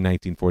citizens in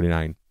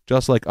 1949,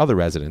 just like other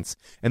residents,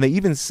 and they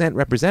even sent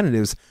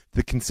representatives to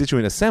the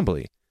Constituent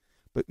Assembly.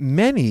 But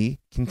many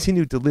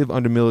continued to live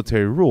under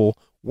military rule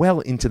well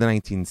into the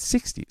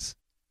 1960s.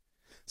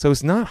 So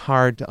it's not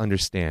hard to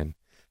understand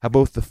how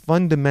both the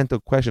fundamental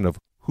question of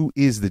who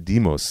is the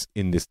demos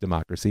in this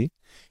democracy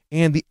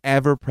and the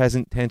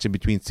ever-present tension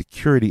between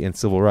security and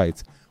civil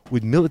rights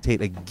would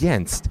militate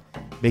against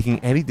making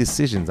any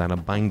decisions on a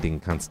binding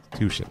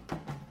constitution.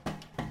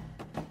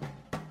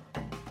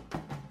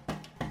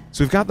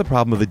 So we've got the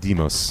problem of the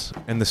demos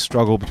and the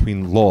struggle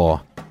between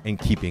law and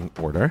keeping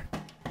order.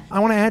 I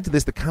want to add to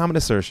this the common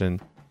assertion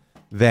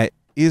that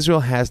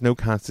Israel has no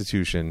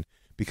constitution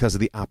because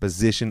of the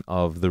opposition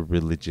of the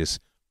religious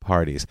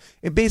parties.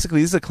 And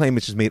basically, this is a claim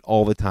which is made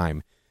all the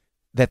time,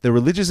 that the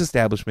religious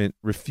establishment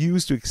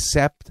refused to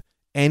accept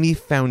any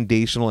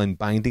foundational and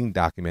binding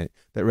document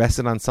that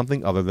rested on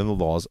something other than the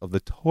laws of the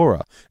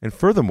Torah. And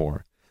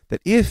furthermore,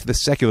 that if the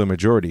secular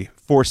majority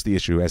forced the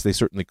issue, as they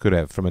certainly could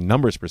have from a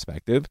numbers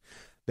perspective,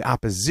 the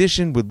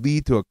opposition would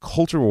lead to a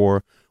culture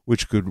war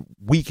which could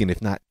weaken,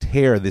 if not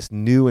tear, this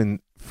new and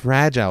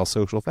fragile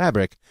social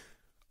fabric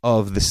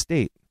of the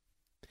state.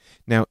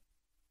 Now,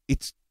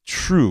 it's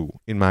true,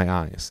 in my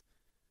eyes,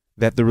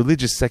 that the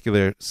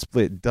religious-secular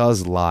split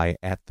does lie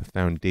at the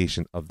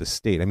foundation of the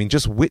state. I mean,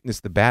 just witness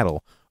the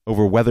battle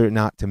over whether or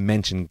not to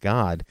mention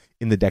God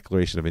in the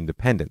Declaration of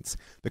Independence.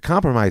 The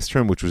compromise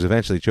term which was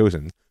eventually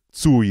chosen,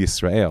 Tzur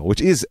Yisrael,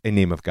 which is a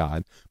name of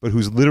God, but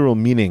whose literal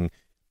meaning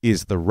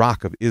is the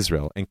rock of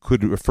Israel and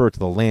could refer to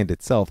the land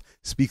itself,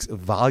 speaks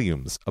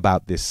volumes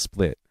about this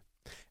split.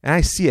 And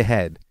I see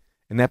ahead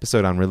an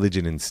episode on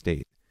religion and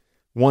state,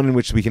 one in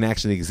which we can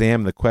actually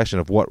examine the question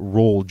of what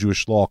role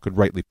Jewish law could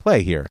rightly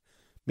play here.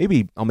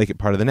 Maybe I'll make it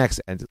part of the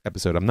next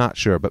episode, I'm not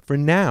sure. But for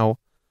now,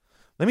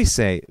 let me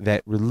say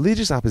that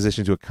religious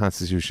opposition to a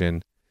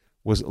constitution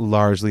was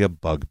largely a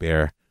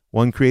bugbear,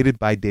 one created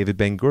by David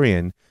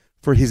Ben-Gurion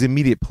for his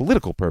immediate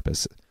political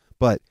purpose.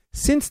 But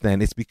since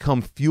then, it's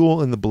become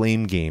fuel in the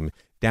blame game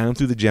down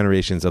through the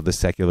generations of the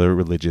secular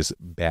religious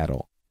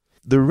battle.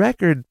 The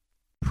record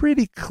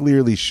pretty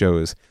clearly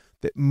shows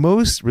that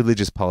most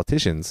religious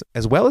politicians,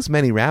 as well as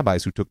many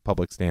rabbis who took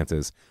public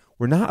stances,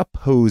 were not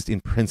opposed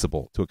in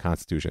principle to a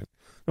constitution.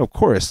 Now, of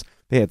course,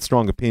 they had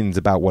strong opinions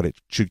about what it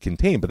should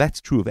contain, but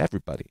that's true of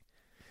everybody.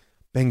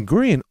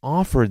 Ben-Gurion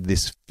offered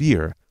this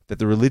fear that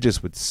the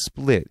religious would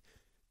split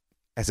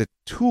as a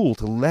tool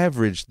to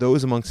leverage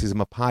those amongst his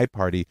Mapai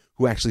party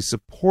who actually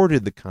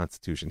supported the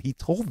Constitution. He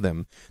told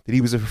them that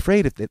he was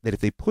afraid that if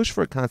they pushed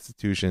for a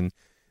Constitution,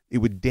 it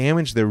would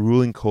damage their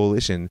ruling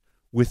coalition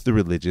with the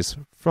religious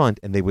front,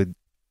 and they would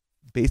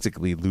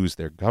basically lose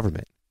their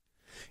government.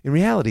 In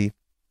reality,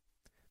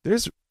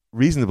 There's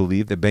reason to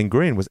believe that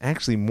Ben-Gurion was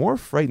actually more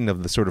frightened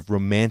of the sort of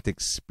romantic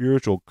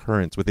spiritual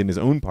currents within his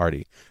own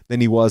party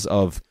than he was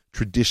of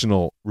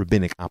traditional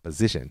rabbinic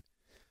opposition.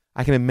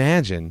 I can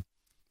imagine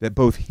that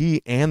both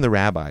he and the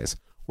rabbis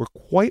were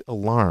quite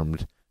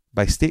alarmed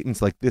by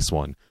statements like this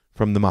one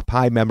from the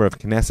Mapai member of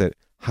Knesset,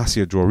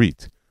 Hasia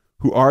Drorit,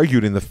 who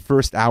argued in the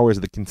first hours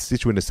of the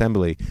Constituent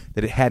Assembly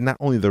that it had not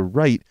only the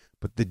right,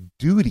 but the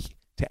duty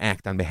to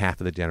act on behalf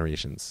of the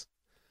generations.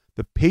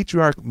 The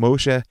patriarch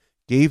Moshe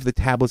gave the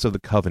tablets of the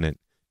covenant,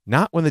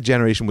 not when the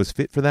generation was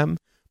fit for them,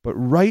 but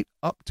right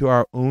up to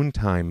our own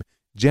time,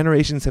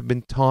 generations have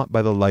been taught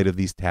by the light of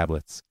these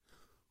tablets.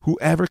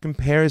 Whoever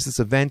compares this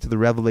event to the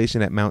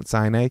revelation at Mount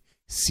Sinai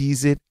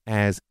sees it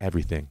as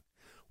everything.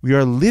 We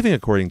are living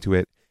according to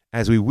it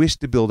as we wish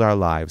to build our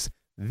lives.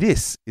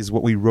 This is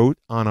what we wrote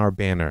on our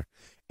banner,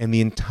 and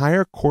the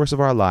entire course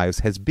of our lives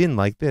has been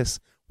like this.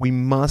 We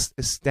must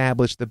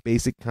establish the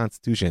basic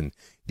constitution.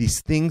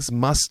 These things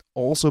must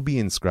also be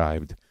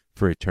inscribed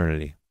for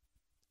eternity.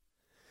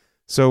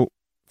 So,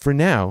 for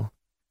now,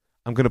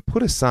 I'm going to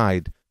put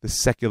aside the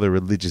secular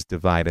religious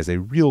divide as a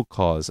real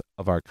cause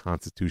of our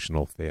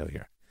constitutional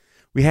failure.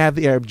 We have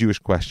the Arab-Jewish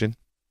question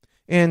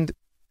and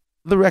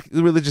the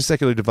religious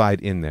secular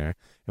divide in there,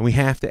 and we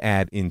have to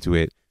add into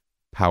it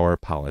power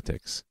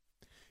politics.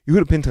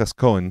 Yehuda Pinchas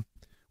Cohen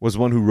was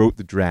one who wrote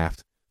the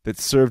draft that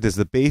served as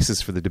the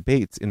basis for the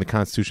debates in the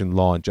Constitution,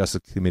 Law, and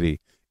Justice Committee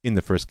in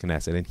the First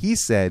Knesset. And he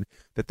said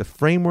that the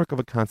framework of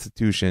a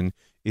constitution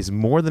is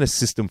more than a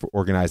system for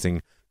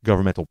organizing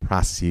governmental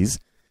processes.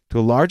 To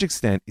a large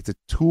extent, it's a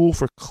tool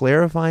for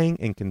clarifying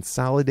and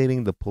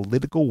consolidating the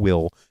political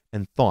will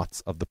and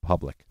thoughts of the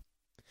public.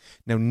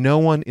 Now, no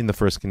one in the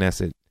First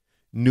Knesset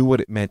knew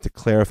what it meant to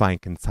clarify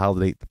and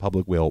consolidate the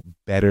public will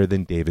better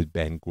than David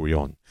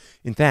Ben-Gurion.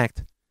 In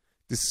fact,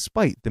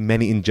 despite the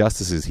many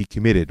injustices he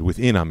committed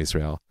within Am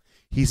Yisrael,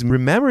 he's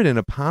remembered in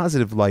a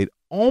positive light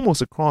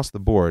almost across the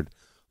board,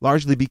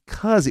 largely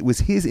because it was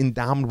his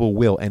indomitable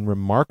will and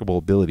remarkable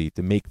ability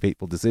to make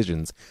fateful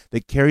decisions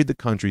that carried the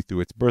country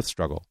through its birth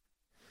struggle.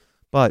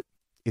 But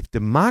if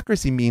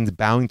democracy means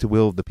bowing to the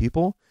will of the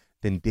people,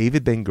 then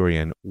David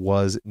Ben-Gurion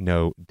was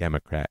no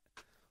Democrat.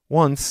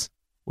 Once,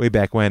 way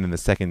back when in the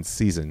second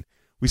season,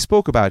 we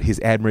spoke about his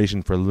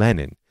admiration for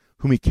Lenin,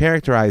 whom he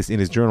characterized in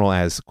his journal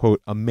as,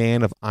 quote, a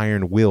man of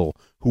iron will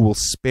who will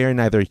spare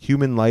neither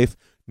human life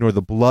nor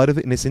the blood of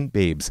innocent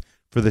babes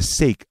for the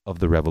sake of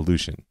the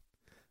revolution.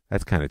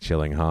 That's kind of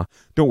chilling, huh?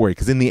 Don't worry,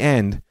 because in the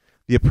end,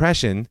 the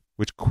oppression,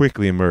 which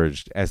quickly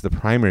emerged as the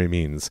primary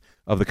means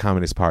of the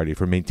Communist Party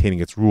for maintaining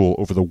its rule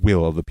over the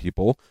will of the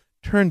people,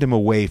 turned him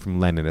away from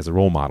Lenin as a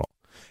role model.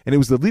 And it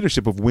was the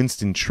leadership of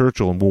Winston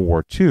Churchill in World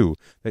War II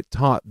that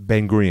taught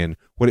Ben-Gurion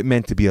what it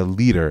meant to be a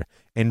leader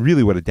and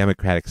really what a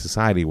democratic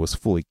society was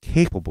fully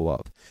capable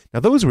of. Now,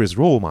 those were his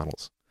role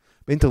models.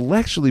 But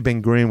intellectually,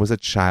 Ben-Gurion was a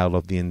child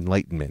of the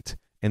Enlightenment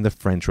and the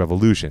French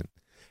Revolution.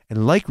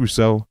 And like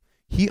Rousseau,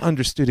 he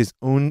understood his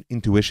own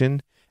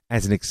intuition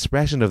as an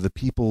expression of the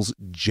people's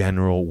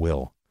general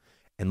will.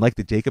 And like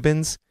the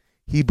Jacobins,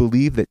 he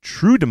believed that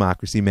true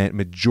democracy meant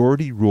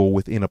majority rule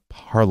within a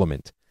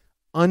parliament,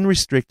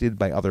 unrestricted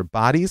by other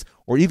bodies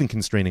or even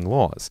constraining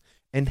laws,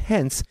 and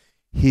hence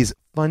his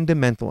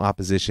fundamental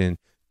opposition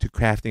to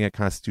crafting a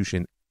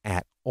constitution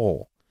at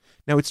all.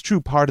 Now, it's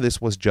true part of this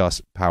was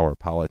just power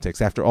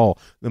politics. After all,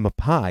 the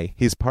Mapai,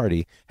 his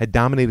party, had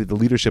dominated the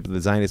leadership of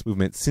the Zionist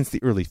movement since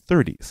the early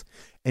 30s,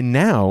 and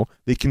now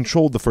they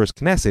controlled the First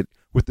Knesset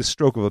with the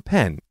stroke of a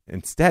pen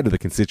instead of the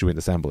Constituent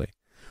Assembly.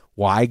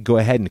 Why go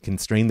ahead and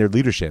constrain their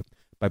leadership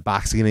by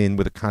boxing it in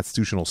with a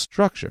constitutional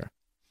structure?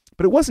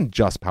 But it wasn't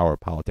just power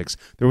politics.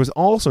 There was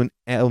also an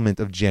element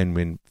of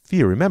genuine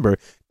fear. Remember,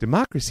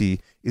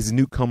 democracy is a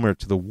newcomer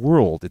to the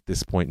world at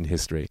this point in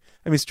history.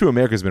 I mean, it's true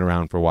America's been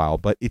around for a while,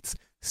 but it's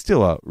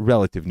still a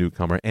relative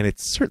newcomer, and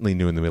it's certainly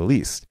new in the Middle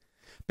East.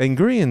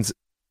 Ben-Gurion's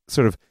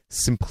sort of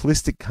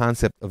simplistic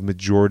concept of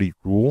majority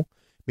rule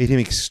made him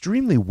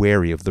extremely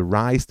wary of the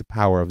rise to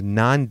power of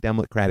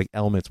non-democratic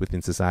elements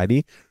within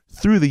society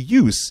through the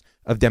use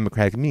of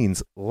democratic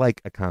means like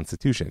a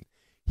constitution.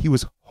 He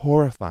was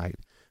horrified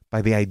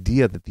by the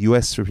idea that the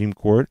U.S. Supreme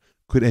Court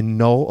could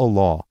annul a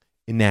law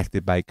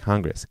enacted by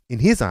Congress. In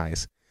his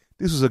eyes,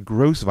 this was a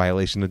gross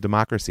violation of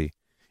democracy.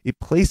 It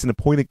placed an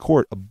appointed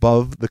court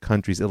above the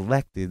country's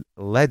elected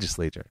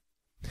legislature.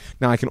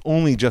 Now, I can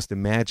only just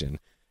imagine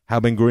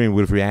how Ben-Gurion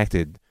would have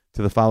reacted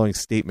to the following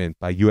statement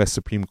by U.S.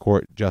 Supreme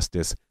Court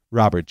Justice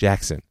Robert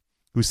Jackson,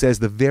 who says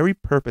the very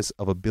purpose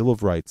of a Bill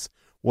of Rights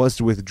was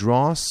to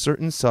withdraw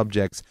certain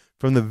subjects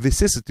from the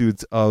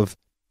vicissitudes of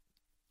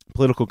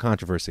political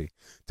controversy,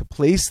 to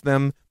place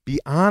them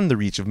beyond the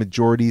reach of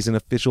majorities and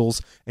officials,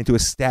 and to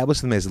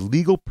establish them as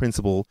legal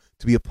principle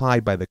to be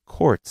applied by the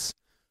courts.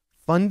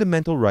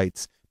 Fundamental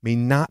rights may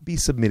not be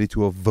submitted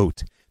to a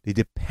vote. They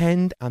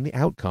depend on the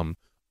outcome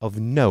of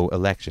no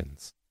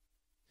elections.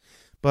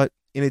 But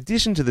in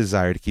addition to the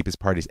desire to keep his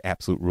party's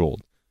absolute rule,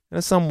 and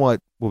a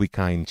somewhat, we'll be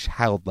kind,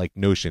 childlike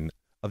notion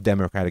of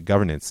democratic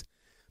governance,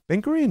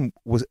 Ben-Gurion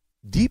was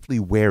deeply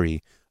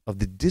wary of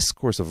the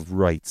discourse of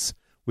rights,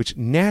 which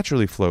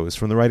naturally flows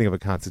from the writing of a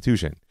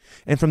constitution.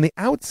 And from the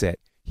outset,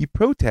 he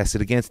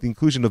protested against the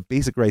inclusion of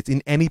basic rights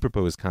in any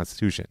proposed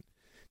constitution.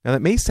 Now,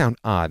 that may sound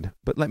odd,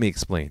 but let me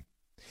explain.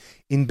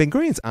 In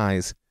Ben-Gurion's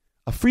eyes,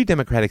 a free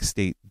democratic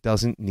state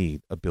doesn't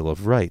need a Bill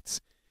of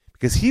Rights,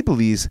 because he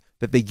believes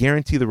that they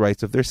guarantee the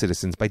rights of their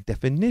citizens by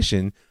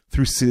definition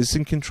through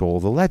citizen control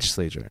of the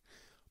legislature.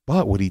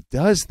 But what he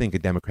does think a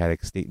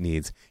democratic state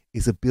needs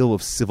is a bill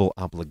of civil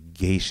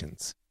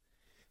obligations.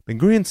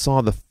 Ben-Gurion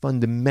saw the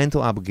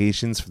fundamental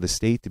obligations for the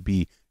state to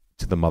be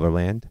to the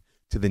motherland,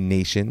 to the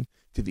nation,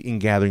 to the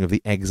ingathering of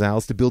the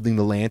exiles, to building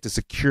the land, to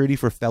security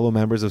for fellow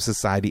members of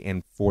society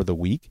and for the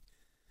weak.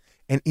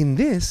 And in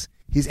this,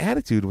 his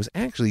attitude was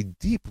actually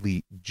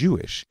deeply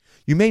Jewish.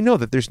 You may know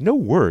that there's no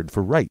word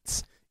for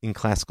rights in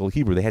classical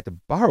Hebrew. They had to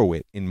borrow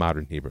it in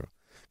modern Hebrew,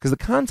 because the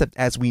concept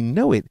as we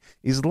know it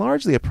is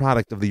largely a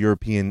product of the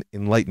European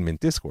Enlightenment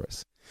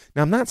discourse.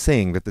 Now, I'm not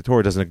saying that the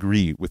Torah doesn't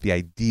agree with the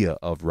idea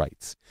of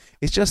rights.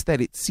 It's just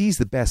that it sees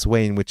the best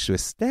way in which to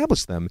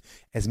establish them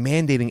as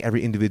mandating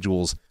every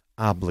individual's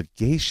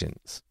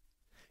obligations.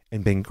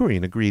 And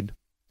Ben-Gurion agreed.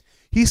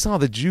 He saw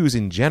the Jews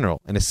in general,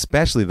 and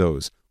especially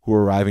those who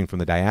were arriving from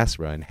the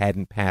diaspora and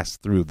hadn't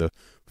passed through the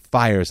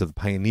fires of the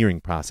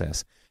pioneering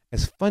process,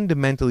 as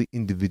fundamentally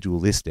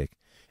individualistic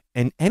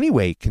and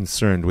anyway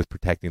concerned with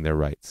protecting their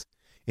rights.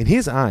 In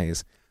his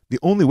eyes, the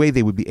only way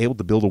they would be able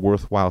to build a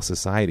worthwhile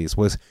societies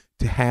was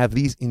to have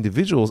these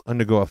individuals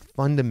undergo a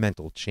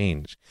fundamental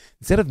change.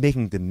 Instead of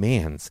making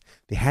demands,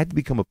 they had to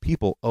become a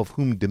people of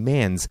whom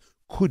demands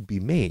could be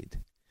made.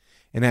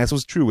 And as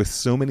was true with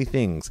so many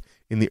things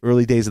in the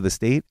early days of the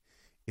state,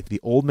 if the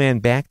old man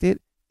backed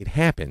it, it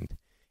happened.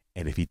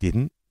 And if he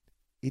didn't,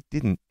 it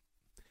didn't.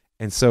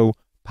 And so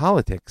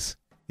politics,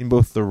 in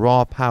both the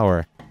raw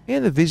power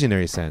and the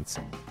visionary sense,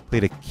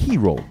 played a key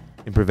role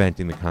in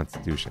preventing the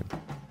Constitution.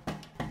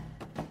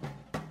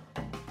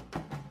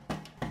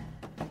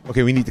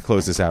 Okay, we need to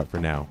close this out for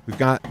now. We've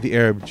got the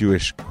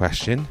Arab-Jewish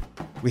question,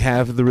 we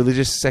have the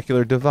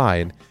religious-secular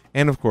divide,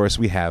 and of course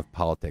we have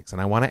politics.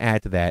 And I want to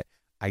add to that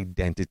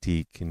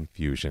identity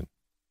confusion.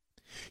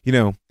 You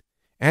know,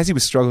 as he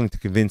was struggling to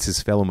convince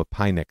his fellow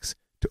Mapiniks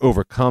to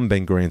overcome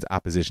Ben-Gurion's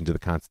opposition to the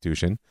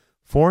Constitution,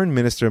 Foreign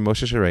Minister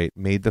Moshe Shareit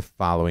made the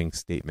following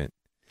statement.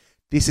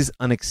 "This is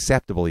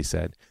unacceptable," he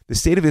said. "The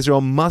state of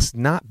Israel must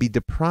not be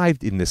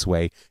deprived in this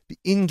way. The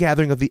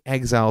ingathering of the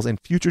exiles and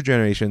future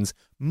generations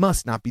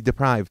must not be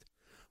deprived.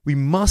 We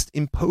must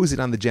impose it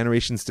on the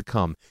generations to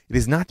come. It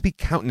is not to be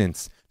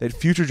countenanced that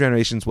future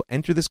generations will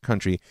enter this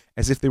country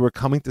as if they were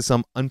coming to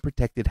some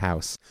unprotected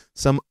house,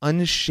 some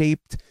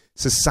unshaped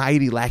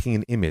society lacking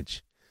an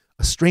image.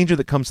 A stranger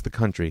that comes to the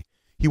country,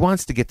 he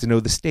wants to get to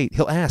know the state.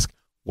 He'll ask,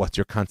 'What's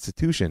your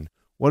constitution?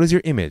 What is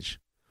your image?'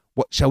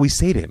 What shall we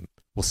say to him?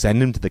 We'll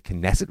send him to the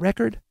Knesset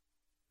record?"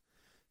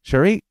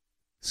 Shareit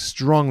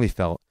strongly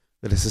felt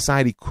that a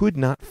society could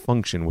not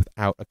function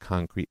without a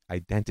concrete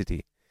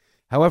identity.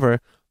 However,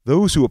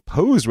 those who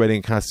opposed writing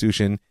a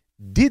constitution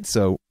did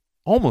so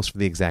almost for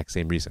the exact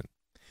same reason.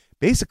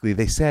 Basically,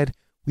 they said,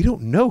 we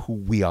don't know who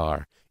we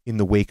are in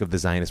the wake of the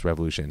Zionist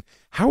revolution.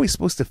 How are we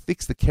supposed to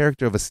fix the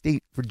character of a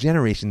state for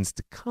generations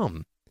to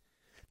come?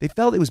 They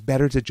felt it was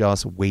better to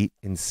just wait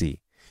and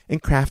see,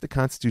 and craft a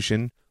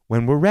constitution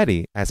when we're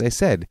ready. As I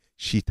said,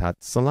 shitat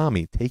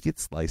salami, take it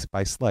slice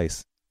by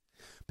slice.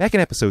 Back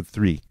in episode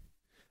 3,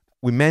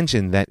 we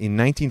mentioned that in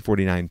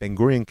 1949,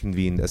 Ben-Gurion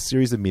convened a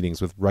series of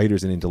meetings with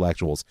writers and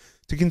intellectuals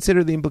to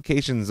consider the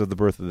implications of the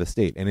birth of the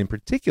state, and in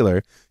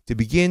particular, to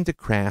begin to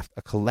craft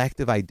a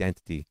collective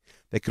identity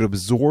that could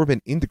absorb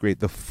and integrate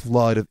the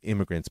flood of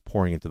immigrants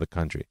pouring into the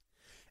country.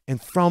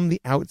 And from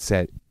the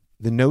outset,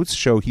 the notes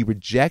show he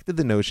rejected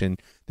the notion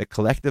that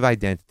collective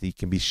identity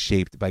can be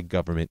shaped by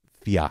government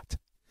fiat.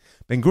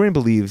 Ben-Gurion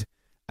believed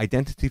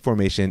identity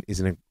formation is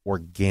an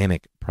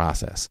organic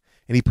process,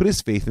 and he put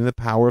his faith in the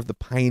power of the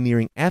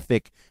pioneering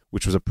ethic,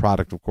 which was a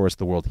product, of course,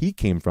 the world he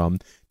came from,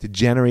 to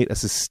generate a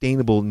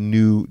sustainable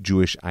new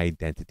Jewish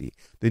identity.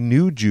 The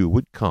new Jew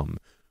would come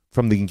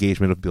from the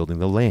engagement of building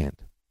the land.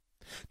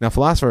 Now,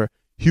 philosopher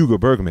Hugo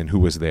Bergman, who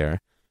was there,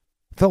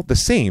 felt the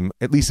same,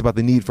 at least about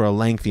the need for a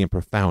lengthy and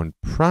profound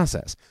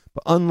process.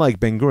 But unlike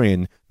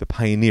Ben-Gurion, the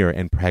pioneer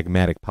and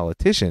pragmatic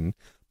politician,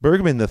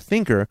 Bergman, the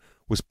thinker,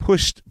 was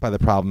pushed by the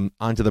problem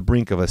onto the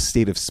brink of a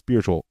state of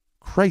spiritual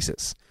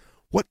crisis.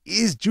 What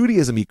is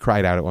Judaism, he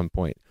cried out at one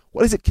point.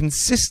 What does it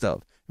consist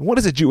of? And what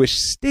is a Jewish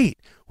state?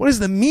 What is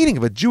the meaning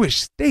of a Jewish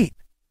state?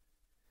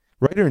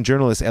 Writer and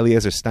journalist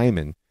Eliezer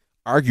Steinman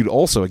argued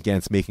also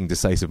against making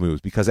decisive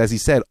moves because, as he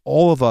said,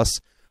 all of us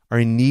are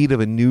in need of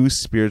a new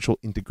spiritual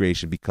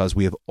integration because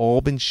we have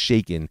all been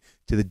shaken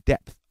to the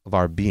depth of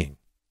our being.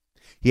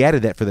 He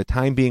added that for the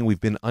time being,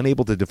 we've been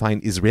unable to define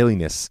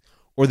Israeliness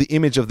or the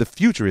image of the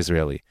future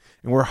Israeli,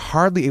 and we're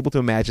hardly able to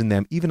imagine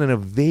them even in a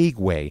vague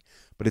way,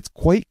 but it's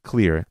quite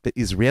clear that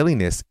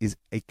Israeliness is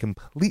a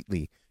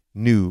completely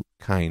new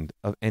kind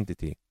of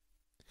entity.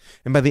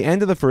 And by the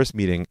end of the first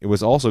meeting, it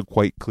was also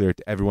quite clear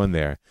to everyone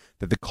there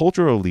that the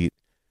cultural elite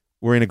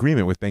were in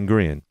agreement with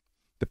Ben-Gurion.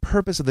 The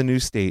purpose of the new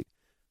state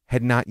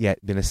had not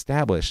yet been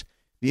established.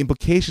 the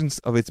implications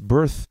of its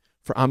birth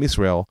for Am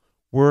Yisrael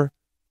were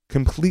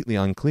completely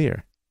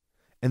unclear.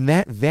 And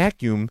that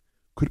vacuum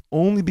could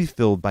only be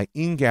filled by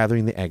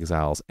ingathering the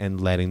exiles and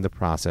letting the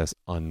process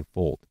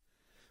unfold.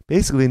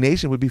 Basically, a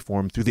nation would be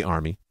formed through the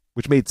army,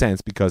 which made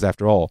sense because,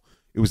 after all,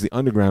 it was the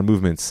underground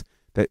movements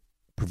that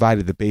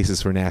provided the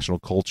basis for national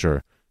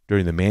culture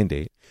during the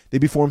Mandate.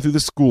 They'd be formed through the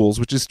schools,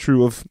 which is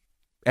true of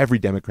every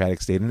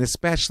democratic state, and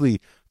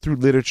especially through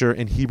literature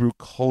and Hebrew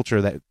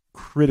culture, that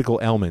critical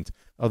element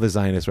of the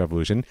Zionist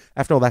revolution.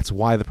 After all, that's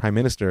why the prime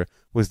minister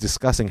was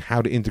discussing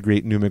how to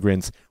integrate new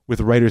migrants with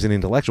writers and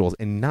intellectuals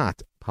and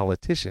not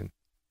politicians.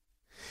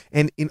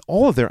 And in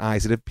all of their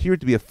eyes, it appeared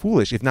to be a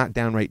foolish, if not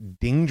downright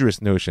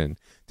dangerous notion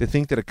to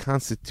think that a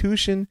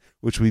constitution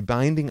which would be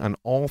binding on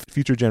all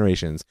future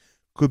generations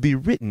could be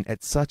written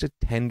at such a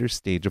tender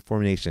stage of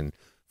formation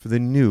for the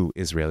new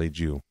Israeli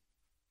Jew.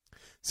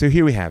 So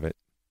here we have it.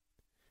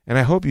 And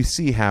I hope you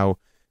see how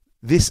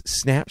this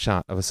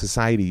snapshot of a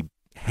society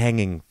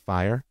hanging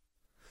fire,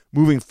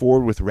 moving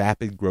forward with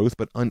rapid growth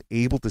but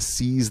unable to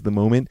seize the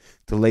moment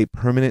to lay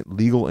permanent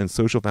legal and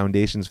social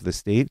foundations for the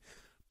state,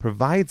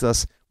 provides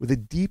us with a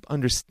deep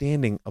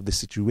understanding of the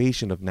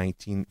situation of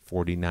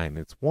 1949.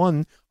 It's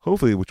one,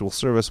 hopefully, which will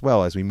serve us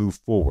well as we move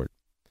forward.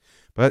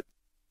 But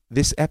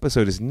this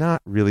episode is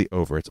not really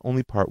over. It's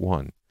only part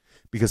one,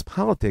 because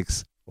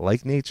politics,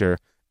 like nature,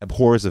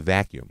 abhors a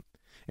vacuum.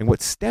 And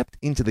what stepped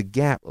into the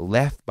gap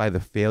left by the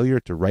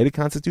failure to write a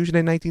constitution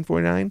in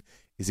 1949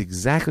 is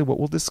exactly what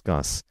we'll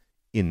discuss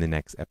in the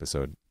next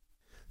episode.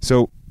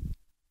 So,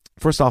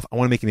 first off, I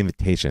want to make an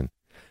invitation.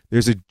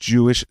 There's a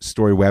Jewish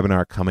Story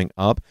webinar coming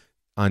up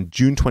on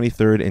June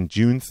 23rd and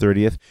June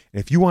 30th.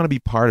 And if you want to be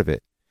part of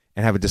it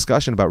and have a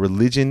discussion about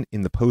religion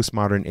in the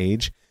postmodern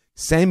age,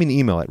 send me an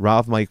email at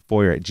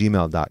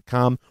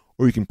ravmikefeuer@gmail.com,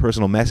 or you can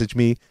personal message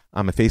me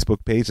on my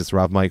Facebook page. It's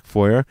Rav Mike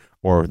Feuer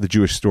or the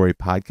Jewish Story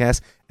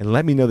Podcast, and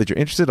let me know that you're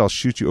interested. I'll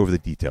shoot you over the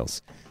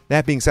details.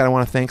 That being said, I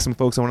want to thank some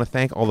folks. I want to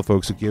thank all the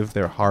folks who give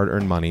their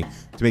hard-earned money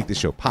to make this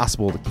show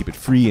possible, to keep it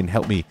free and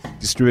help me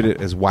distribute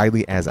it as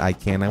widely as I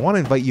can. I want to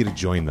invite you to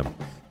join them.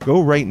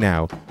 Go right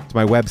now to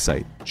my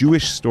website,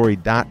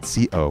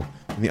 jewishstory.co.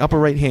 In the upper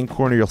right-hand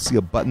corner, you'll see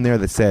a button there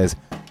that says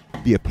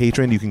Be a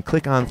Patron. You can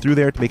click on through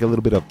there to make a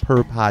little bit of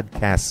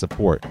per-podcast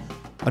support.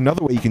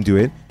 Another way you can do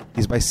it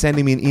is by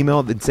sending me an email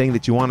and saying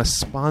that you want to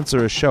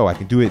sponsor a show. I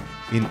can do it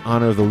in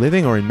honor of the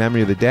living or in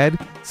memory of the dead.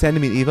 Send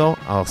me an email.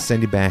 I'll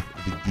send you back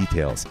the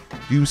details.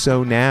 Do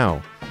so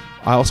now.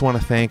 I also want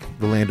to thank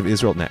the Land of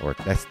Israel Network.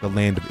 That's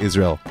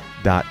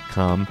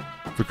thelandofisrael.com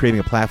for creating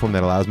a platform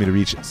that allows me to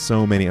reach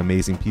so many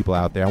amazing people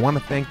out there. I want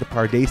to thank the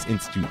Pardes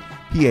Institute,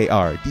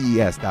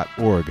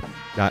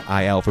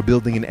 pardes.org.il, for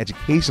building an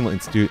educational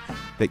institute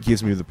that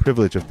gives me the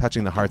privilege of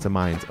touching the hearts and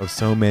minds of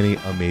so many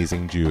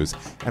amazing Jews.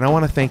 And I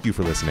want to thank you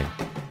for listening.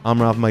 I'm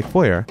Rav Mike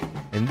Feuer,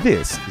 and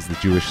this is The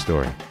Jewish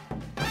Story.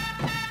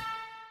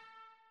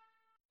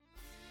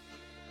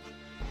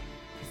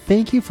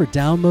 Thank you for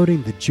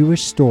downloading The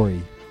Jewish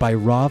Story by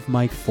Rav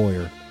Mike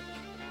Feuer.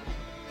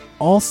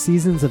 All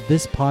seasons of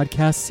this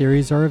podcast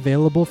series are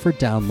available for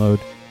download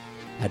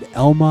at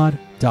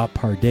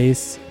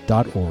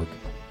elmad.pardes.org.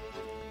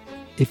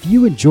 If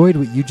you enjoyed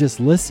what you just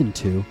listened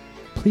to,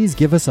 please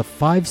give us a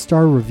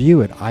 5-star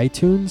review at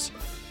iTunes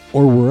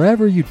or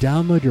wherever you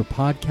download your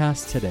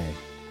podcast today.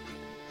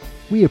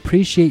 We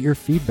appreciate your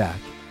feedback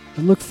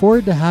and look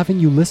forward to having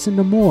you listen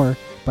to more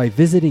by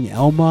visiting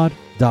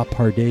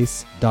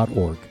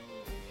elmad.pardes.org.